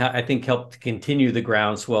and I think help to continue the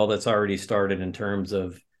groundswell that's already started in terms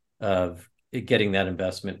of getting that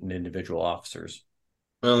investment in individual officers.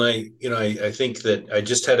 Well, I think that I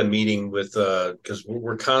just had a meeting with, because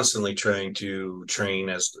we're constantly trying to train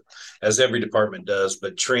as every department does,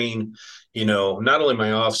 but train, not only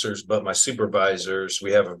my officers, but my supervisors.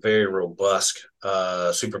 We have a very robust,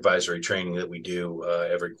 supervisory training that we do,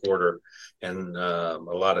 every quarter and, a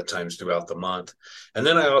lot of times throughout the month. And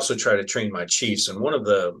then I also try to train my chiefs. And one of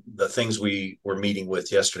the things we were meeting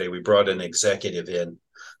with yesterday, we brought an executive in,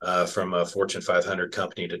 from a Fortune 500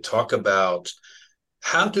 company to talk about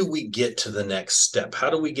how do we get to the next step? How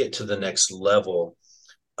do we get to the next level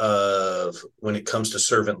of when it comes to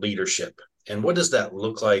servant leadership? And what does that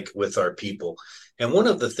look like with our people? And one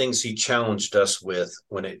of the things he challenged us with,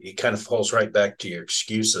 when it kind of falls right back to your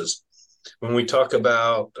excuses, when we talk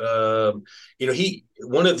about, he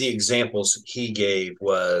one of the examples he gave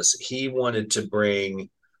was he wanted to bring,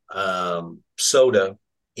 soda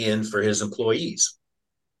in for his employees,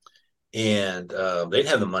 and they didn't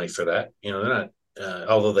have the money for that. They're not,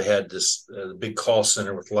 although they had this, big call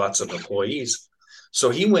center with lots of employees. So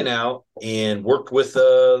he went out and worked with,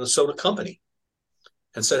 the soda company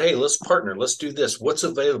and said, "Hey, let's partner. Let's do this. What's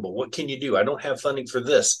available? What can you do? I don't have funding for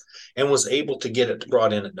this," and was able to get it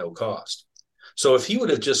brought in at no cost. So if he would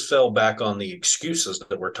have just fell back on the excuses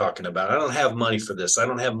that we're talking about, I don't have money for this, I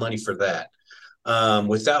don't have money for that,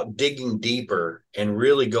 without digging deeper and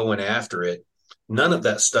really going after it, none of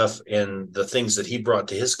that stuff and the things that he brought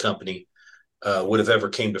to his company, would have ever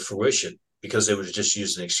came to fruition, because it was just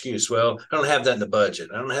used an excuse. Well, I don't have that in the budget.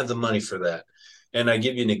 I don't have the money for that. And I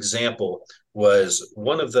give you an example, was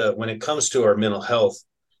one of the, when it comes to our mental health,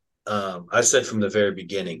 I said from the very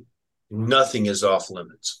beginning, nothing is off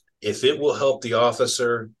limits. If it will help the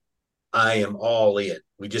officer, I am all in.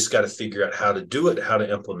 We just got to figure out how to do it, how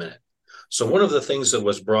to implement it. So one of the things that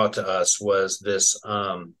was brought to us was this,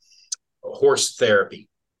 horse therapy,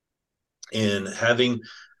 and having,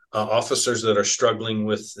 officers that are struggling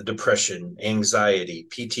with depression, anxiety,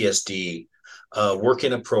 PTSD, work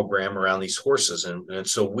in a program around these horses. And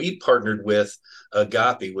so we partnered with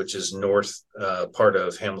Agape, which is north, part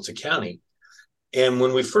of Hamilton County. And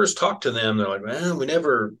when we first talked to them, they're like, "Man, we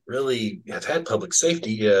never really have had public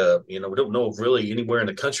safety. We don't know of really anywhere in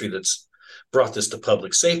the country that's brought this to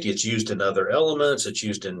public safety. It's used in other elements. It's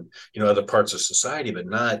used in, other parts of society, but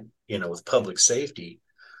not, with public safety."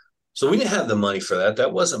 So we didn't have the money for that.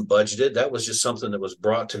 That wasn't budgeted. That was just something that was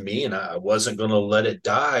brought to me, and I wasn't going to let it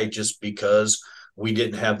die just because we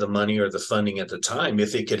didn't have the money or the funding at the time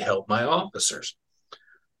if it could help my officers.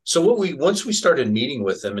 So once we started meeting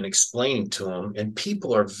with them and explaining to them, and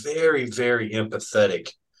people are very, very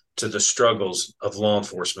empathetic to the struggles of law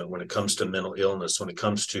enforcement when it comes to mental illness, when it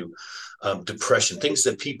comes to, depression, things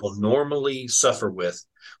that people normally suffer with.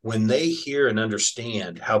 When they hear and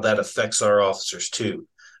understand how that affects our officers too,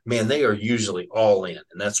 man, they are usually all in,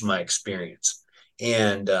 and that's my experience.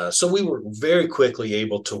 And, so we were very quickly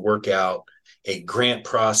able to work out a grant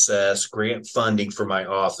process, grant funding for my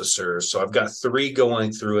officers. So I've got three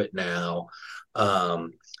going through it now,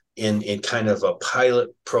 in kind of a pilot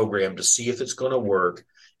program to see if it's going to work.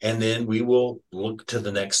 And then we will look to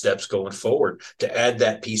the next steps going forward to add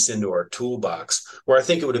that piece into our toolbox, where I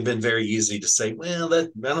think it would have been very easy to say, well, that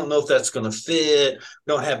I don't know if that's going to fit.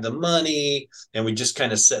 We don't have the money. And we just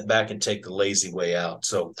kind of sit back and take the lazy way out.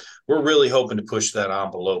 So we're really hoping to push that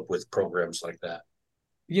envelope with programs like that.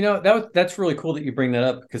 That's really cool that you bring that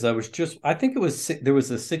up, because I think there was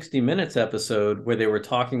a 60 Minutes episode where they were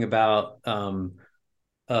talking about,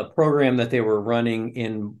 a program that they were running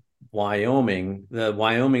in Wyoming. The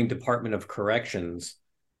Wyoming Department of Corrections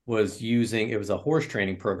it was a horse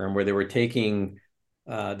training program where they were taking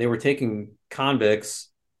convicts,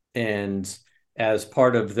 and as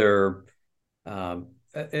part of their,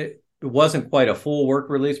 it wasn't quite a full work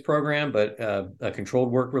release program, but, a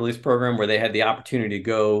controlled work release program where they had the opportunity to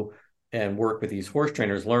go and work with these horse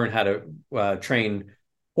trainers, learn how to, train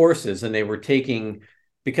horses. And they were taking,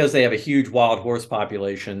 because they have a huge wild horse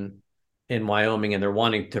population in Wyoming and they're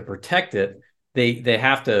wanting to protect it, they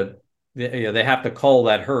have to they have to cull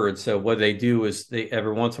that herd. So what they do is they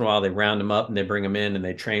every once in a while they round them up and they bring them in and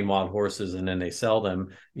they train wild horses, and then they sell them.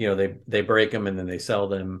 They break them and then they sell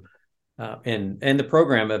them, and the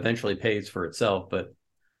program eventually pays for itself. But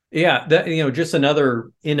yeah, that just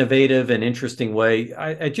another innovative and interesting way.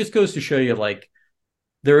 It just goes to show you, like,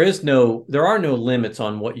 there are no limits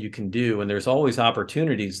on what you can do, and there's always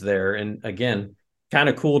opportunities there. And again, kind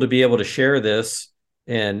of cool to be able to share this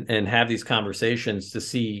and have these conversations to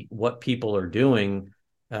see what people are doing,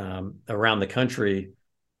 around the country,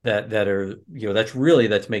 that are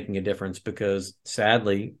that's making a difference, because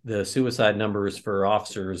sadly the suicide numbers for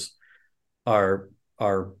officers are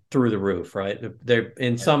are through the roof, right? They're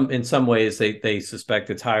in some ways they suspect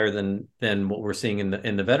it's higher than what we're seeing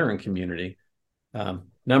in the veteran community.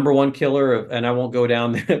 Number one killer of, and I won't go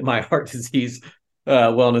down my heart disease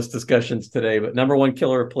wellness discussions today, but number one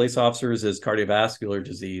killer of police officers is cardiovascular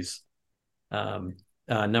disease.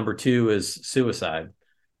 Number two is suicide.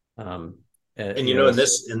 Um, And you know,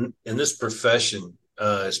 in this profession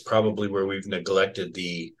is probably where we've neglected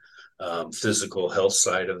the physical health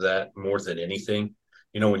side of that more than anything.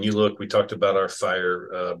 When you look, we talked about our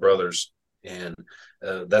fire brothers, and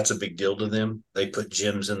that's a big deal to them. They put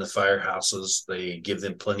gyms in the firehouses. They give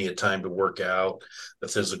them plenty of time to work out. The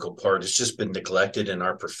physical part has just been neglected in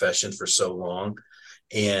our profession for so long.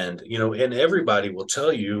 And and everybody will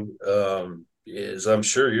tell you, is I'm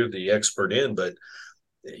sure you're the expert in, but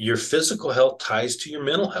your physical health ties to your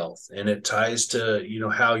mental health, and it ties to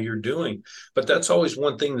how you're doing. But that's always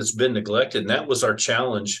one thing that's been neglected, and that was our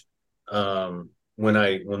challenge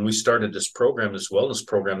when we started this program, this wellness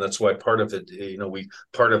program. That's why part of it, we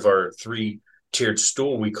part of our 3-tiered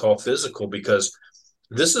stool we call physical, because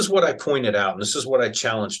this is what I pointed out, and this is what I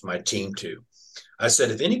challenged my team to. I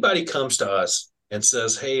said, if anybody comes to us and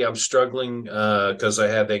says, hey, I'm struggling because I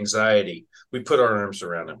have anxiety, we put our arms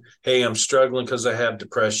around them. Hey, I'm struggling because I have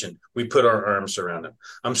depression. We put our arms around them.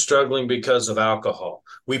 I'm struggling because of alcohol.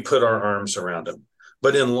 We put our arms around them.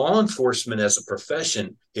 But in law enforcement as a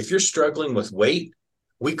profession, if you're struggling with weight,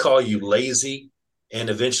 we call you lazy and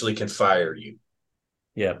eventually can fire you.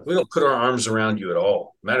 yeah, We don't put our arms around you at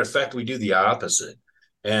all. Matter of fact, we do the opposite.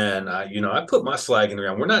 And I put my flag in the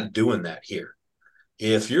ground. We're not doing that here.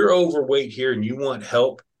 If you're overweight here and you want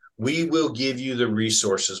help, we will give you the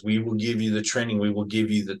resources. We will give you the training. We will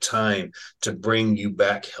give you the time to bring you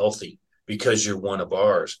back healthy because you're one of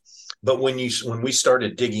ours. But when we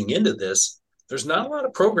started digging into this, there's not a lot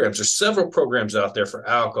of programs. There's several programs out there for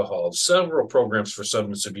alcohol, several programs for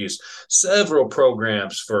substance abuse, several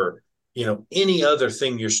programs for, any other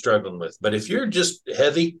thing you're struggling with. But if you're just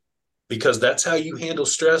heavy because that's how you handle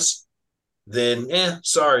stress, then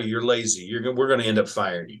sorry, you're lazy. We're going to end up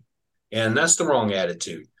firing you. And that's the wrong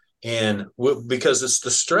attitude. And because it's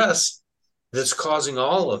the stress that's causing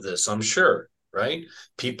all of this, I'm sure, right?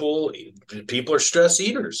 People are stress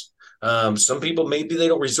eaters. Some people, maybe they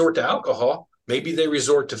don't resort to alcohol. Maybe they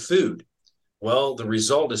resort to food. Well, the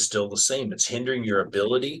result is still the same. It's hindering your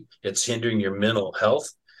ability. It's hindering your mental health.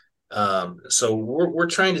 So we're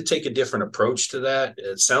trying to take a different approach to that.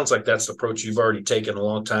 It sounds like that's the approach you've already taken a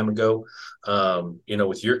long time ago,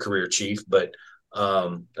 with your career, Chief. But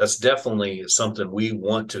that's definitely something we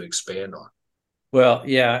want to expand on. well,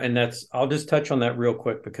 yeah, and I'll just touch on that real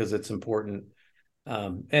quick because it's important.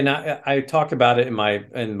 And I talked about it in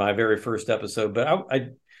my very first episode, but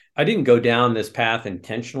I didn't go down this path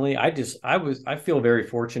intentionally. I feel very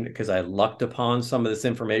fortunate because I lucked upon some of this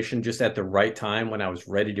information just at the right time when I was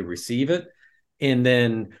ready to receive it. And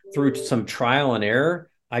then through some trial and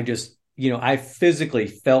error, I physically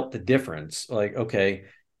felt the difference. Like, okay,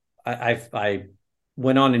 I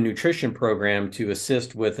went on a nutrition program to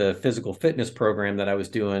assist with a physical fitness program that I was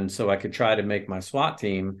doing so I could try to make my SWAT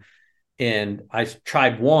team. And I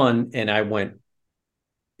tried one and I went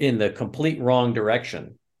in the complete wrong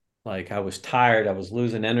direction. Like I was tired, I was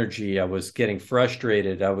losing energy, I was getting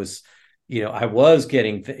frustrated, I was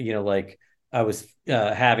getting, like I was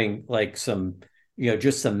having like some,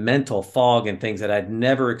 just some mental fog and things that I'd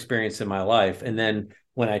never experienced in my life. And then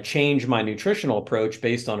when I changed my nutritional approach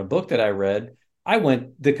based on a book that I read, I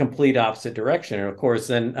went the complete opposite direction. And of course,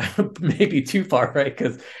 then maybe too far, right?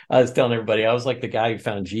 Because I was telling everybody I was like the guy who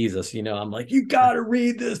found Jesus. I'm like, you got to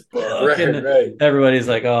read this book. Right, And right, everybody's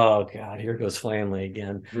like, oh, God, here goes Flanley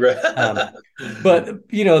again. right. But,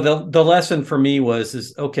 the lesson for me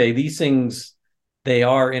is okay, these things, they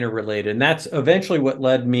are interrelated. And that's eventually what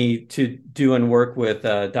led me to doing work with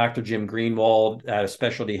Dr. Jim Greenwald at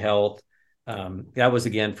Specialty Health. That was,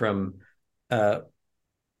 again, from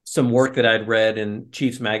some work that I'd read in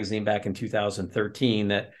Chiefs Magazine back in 2013,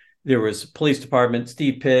 that there was police department,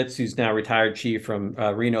 Steve Pitts, who's now retired chief from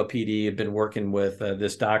Reno PD, had been working with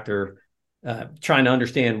this doctor, trying to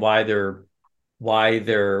understand why their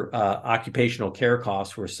occupational care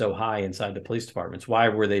costs were so high inside the police departments. Why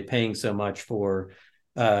were they paying so much for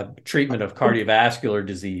treatment of cardiovascular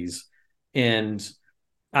disease? And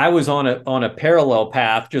I was on a parallel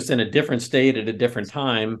path, just in a different state at a different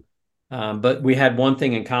time. But we had one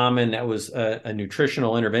thing in common, that was a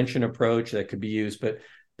nutritional intervention approach that could be used. But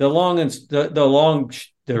the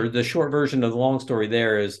short version of the long story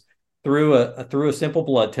there is through a simple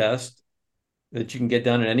blood test that you can get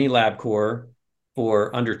done at any LabCorp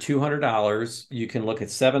for under $200, you can look at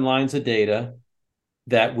 7 lines of data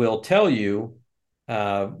that will tell you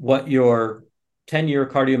what your 10-year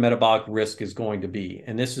cardiometabolic risk is going to be.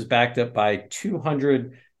 And this is backed up by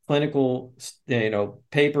 200 clinical,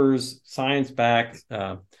 papers, science backed.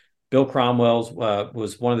 Bill Cromwell's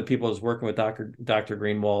was one of the people who was working with Dr.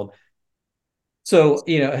 Greenwald. So,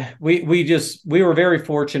 we were very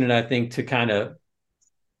fortunate, I think, to kind of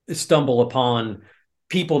stumble upon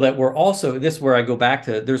people that were also, this is where I go back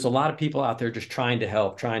to, there's a lot of people out there just trying to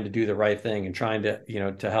help, trying to do the right thing and trying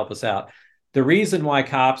to, to help us out. The reason why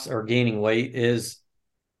cops are gaining weight is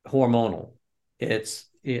hormonal. It's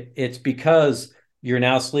because you're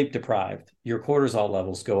now sleep deprived. Your cortisol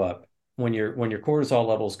levels go up. When your cortisol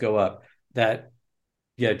levels go up, that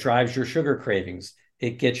drives your sugar cravings.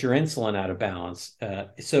 It gets your insulin out of balance.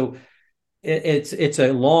 So it's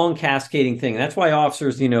a long cascading thing. That's why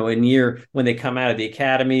officers, when they come out of the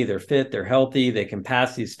academy, they're fit, they're healthy, they can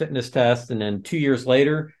pass these fitness tests, and then 2 years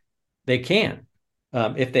later, they can't.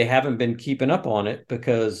 If they haven't been keeping up on it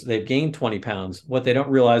because they've gained 20 pounds. What they don't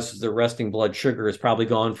realize is their resting blood sugar has probably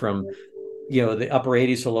gone from, the upper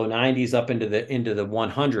 80s to low 90s up into the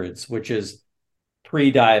 100s, which is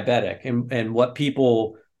pre-diabetic. And what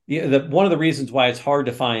people, one of the reasons why it's hard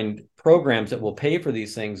to find programs that will pay for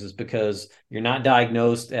these things is because you're not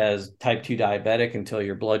diagnosed as type 2 diabetic until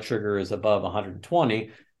your blood sugar is above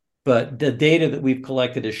 120. But the data that we've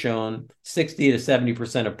collected has shown 60 to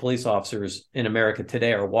 70% of police officers in America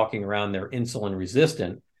today are walking around, they're insulin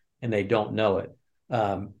resistant and they don't know it.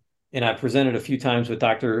 And I presented a few times with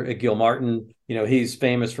Dr. Gilmartin. He's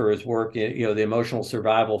famous for his work, the emotional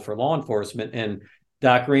survival for law enforcement. And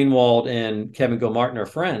Doc Greenwald and Kevin Gilmartin are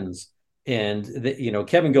friends. And,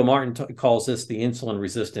 Kevin Gilmartin calls this the insulin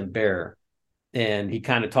resistant bear. And he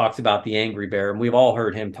kind of talks about the angry bear. And we've all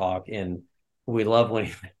heard him talk. And we love when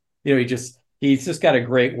he's just got a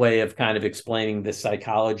great way of kind of explaining the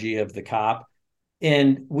psychology of the cop.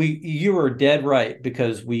 And you were dead right,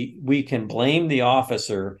 because we can blame the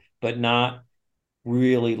officer, but not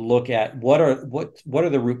really look at what are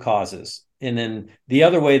the root causes. And then the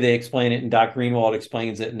other way they explain it, and Doc Greenwald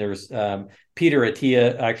explains it, and there's Peter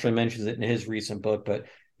Attia actually mentions it in his recent book. But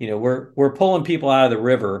we're pulling people out of the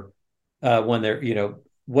river when they're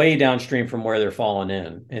way downstream from where they're falling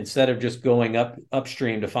in, instead of just going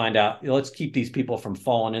upstream to find out, let's keep these people from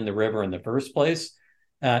falling in the river in the first place.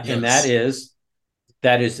 Yes. And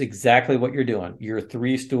that is exactly what you're doing. Your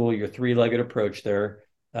three-legged approach there: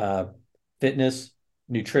 fitness,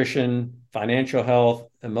 nutrition, financial health,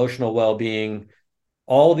 emotional well-being.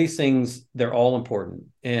 All of these things, they're all important.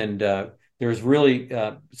 And there's really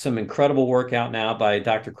some incredible work out now by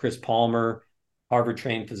Dr. Chris Palmer,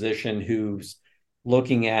 Harvard-trained physician, who's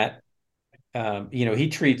looking at, he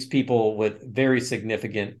treats people with very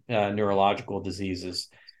significant neurological diseases.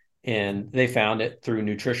 And they found it through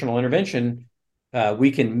nutritional intervention.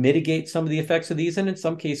 We can mitigate some of the effects of these, and in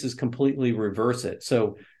some cases completely reverse it.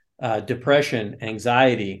 So depression,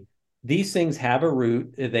 anxiety, these things have a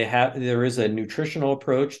root. There is a nutritional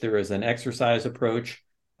approach, there is an exercise approach.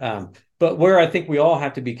 But where I think we all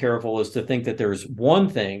have to be careful is to think that there's one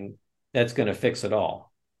thing that's going to fix it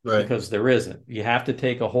all. Right. Because there isn't. You have to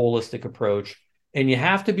take a holistic approach, and you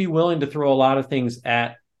have to be willing to throw a lot of things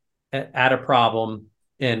at a problem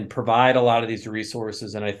and provide a lot of these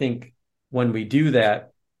resources. And I think when we do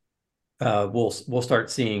that, we'll start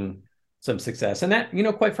seeing some success. And that,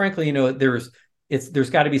 quite frankly, there's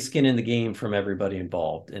got to be skin in the game from everybody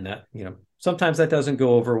involved. And that, sometimes that doesn't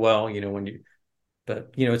go over well,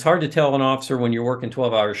 but it's hard to tell an officer when you're working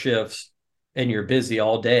 12-hour shifts and you're busy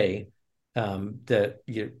all day, that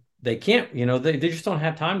they can't, they just don't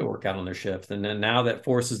have time to work out on their shift. And then now that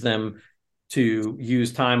forces them to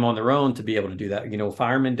use time on their own to be able to do that.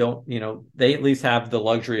 Firemen don't, they at least have the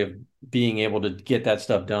luxury of being able to get that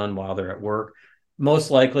stuff done while they're at work.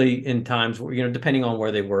 Most likely in times where, depending on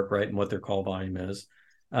where they work, right, and what their call volume is.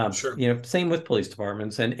 Sure. Same with police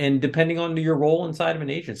departments, and depending on your role inside of an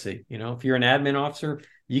agency. If you're an admin officer,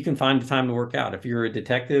 you can find the time to work out. If you're a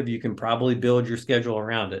detective, you can probably build your schedule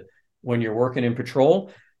around it. When you're working in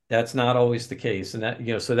patrol, that's not always the case. And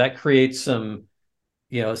that, so that creates some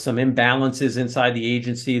imbalances inside the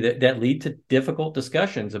agency that lead to difficult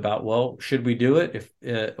discussions about, well, should we do it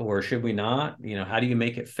or should we not? How do you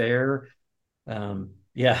make it fair?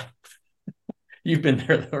 Yeah, you've been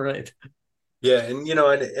there though, right? Yeah.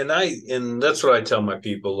 And that's what I tell my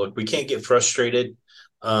people. Look, we can't get frustrated.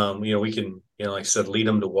 We can, like I said, lead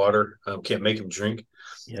them to water. Can't make them drink.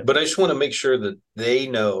 Yep. But I just want to make sure that they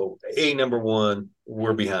know, number one,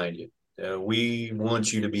 we're behind you. We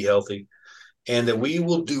want you to be healthy, and that we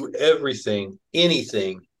will do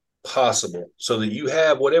anything possible so that you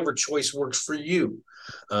have whatever choice works for you.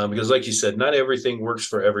 Because like you said, not everything works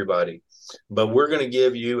for everybody. but we're going to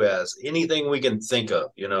give you as anything we can think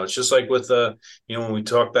of. It's just like with when we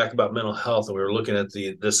talk back about mental health and we were looking at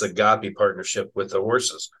this agape partnership with the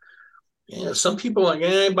horses. Some people are like, I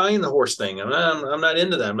ain't buying the horse thing. I'm not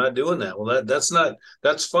into that. I'm not doing that. Well,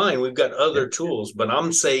 that's fine. We've got other Yep. tools, but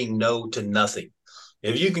I'm saying no to nothing.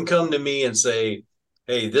 If you can come to me and say,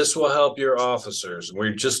 hey, this will help your officers.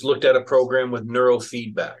 We just looked at a program with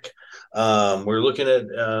neurofeedback. We're looking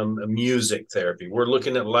at music therapy. We're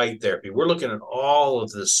looking at light therapy. We're looking at all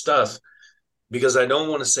of this stuff because I don't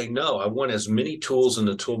want to say no. I want as many tools in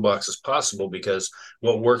the toolbox as possible because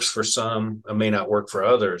what works for some may not work for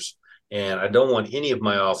others. And I don't want any of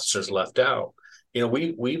my officers left out.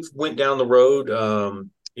 We've went down the road,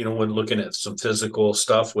 when looking at some physical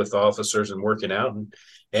stuff with officers and working out,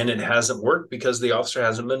 and it hasn't worked because the officer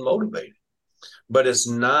hasn't been motivated. But it's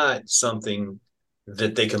not something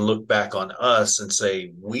that they can look back on us and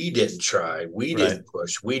say, we didn't try, we Right. didn't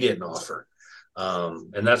push, we didn't offer.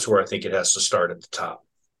 And that's where I think it has to start at the top.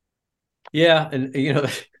 Yeah, and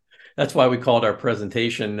that's why we called our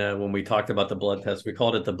presentation when we talked about the blood test. We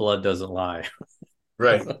called it "The Blood Doesn't Lie."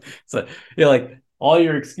 Right, So like all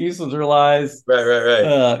your excuses are lies. right,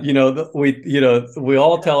 right, right. We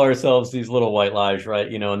all tell ourselves these little white lies, right?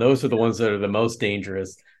 And those are the ones that are the most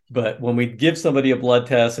dangerous. But when we give somebody a blood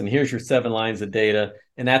test and here's your 7 lines of data,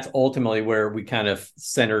 and that's ultimately where we kind of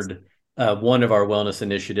centered one of our wellness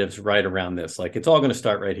initiatives right around this. Like it's all going to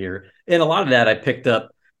start right here. And a lot of that I picked up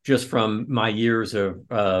just from my years of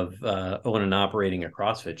owning and operating a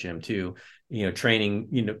CrossFit gym too.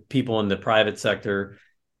 Training people in the private sector.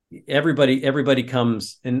 Everybody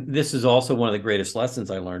comes, and this is also one of the greatest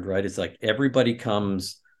lessons I learned, right? It's like everybody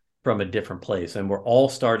comes from a different place and we're all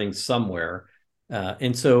starting somewhere.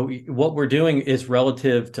 And so what we're doing is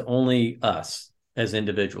relative to only us as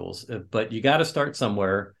individuals, but you got to start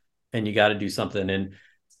somewhere and you got to do something. And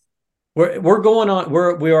we're going on,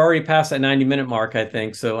 we're already past that 90-minute mark, I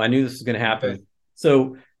think. So I knew this was going to Okay. happen.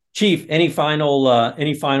 So Chief, any final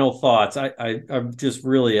thoughts? I'm just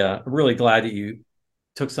really glad that you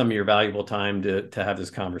took some of your valuable time to have this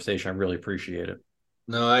conversation. I really appreciate it.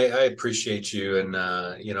 No, I appreciate you, and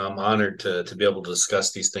I'm honored to be able to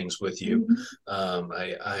discuss these things with you.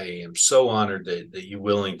 I am so honored that you're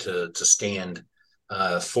willing to stand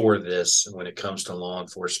for this when it comes to law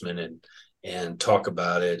enforcement and talk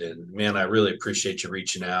about it. And man, I really appreciate you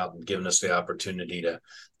reaching out and giving us the opportunity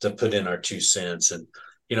to put in our 2 cents. And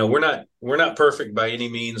we're not perfect by any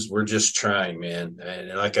means. We're just trying, man.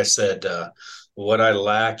 And like I said, what I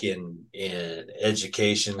lack in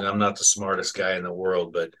education, I'm not the smartest guy in the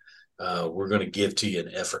world, but we're going to give to you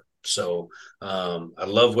an effort. So I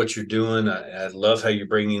love what you're doing. I love how you're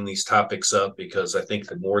bringing these topics up because I think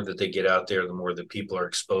the more that they get out there, the more that people are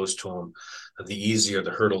exposed to them, the easier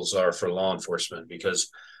the hurdles are for law enforcement. Because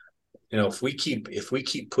if we keep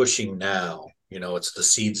pushing now, it's the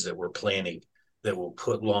seeds that we're planting that will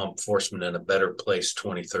put law enforcement in a better place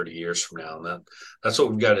 20, 30 years from now. And that's what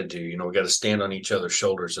we've got to do. We got to stand on each other's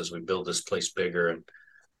shoulders as we build this place bigger. And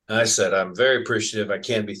I said, I'm very appreciative. I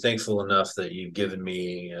can't be thankful enough that you've given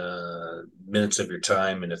me minutes of your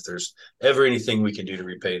time. And if there's ever anything we can do to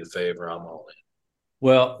repay the favor, I'm all in.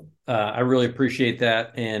 Well, I really appreciate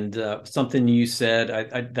that, and something you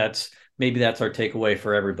said, that's our takeaway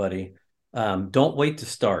for everybody. Don't wait to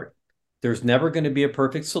start. There's never going to be a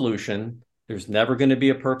perfect solution. There's never going to be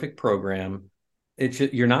a perfect program.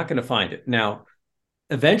 You're not going to find it. Now,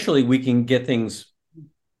 eventually, we can get things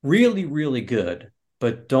really, really good,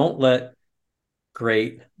 but don't let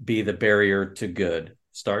great be the barrier to good.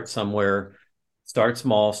 Start somewhere, start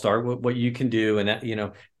small, start with what you can do.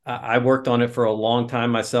 And I worked on it for a long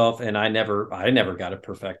time myself, and I never got it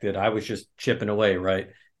perfected. I was just chipping away, right?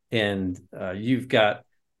 And you've got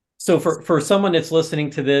so for someone that's listening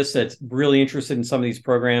to this that's really interested in some of these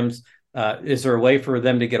programs, is there a way for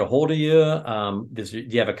them to get a hold of you? Do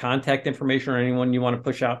you have a contact information or anyone you want to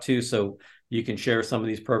push out to so you can share some of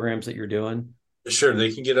these programs that you're doing? Sure,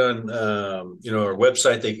 they can get on our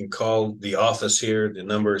website. They can call the office here. The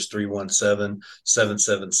number is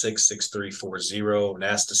 317-776-6340 and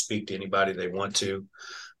ask to speak to anybody they want to.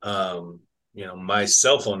 My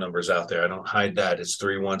cell phone number is out there. I don't hide that. It's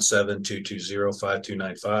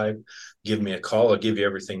 317-220-5295. Give me a call. I'll give you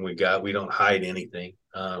everything we got. We don't hide anything.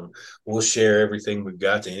 We'll share everything we've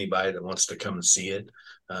got to anybody that wants to come and see it.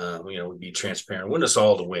 Be transparent. Win us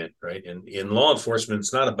all to win, right? And in law enforcement,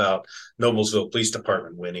 it's not about Noblesville Police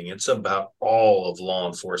Department winning. It's about all of law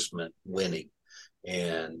enforcement winning.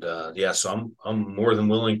 And so I'm more than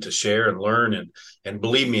willing to share and learn, and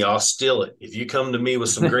believe me, I'll steal it. If you come to me with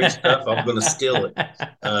some great stuff, I'm going to steal it.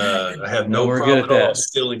 I have No, no we're good problem at at all that.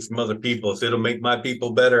 stealing from other people. If it'll make my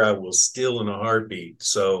people better, I will steal in a heartbeat.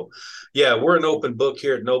 So, yeah, we're an open book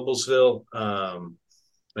here at Noblesville. You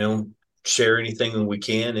know, share anything that we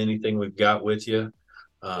can, anything we've got with you.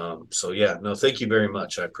 So yeah, no, thank you very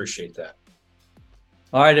much. I appreciate that.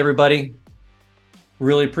 All right, everybody.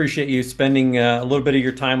 Really appreciate you spending a little bit of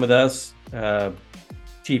your time with us.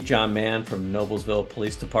 Chief John Mann from Noblesville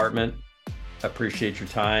Police Department. I appreciate your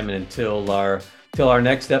time. And until our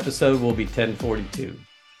next episode, we'll be 1042.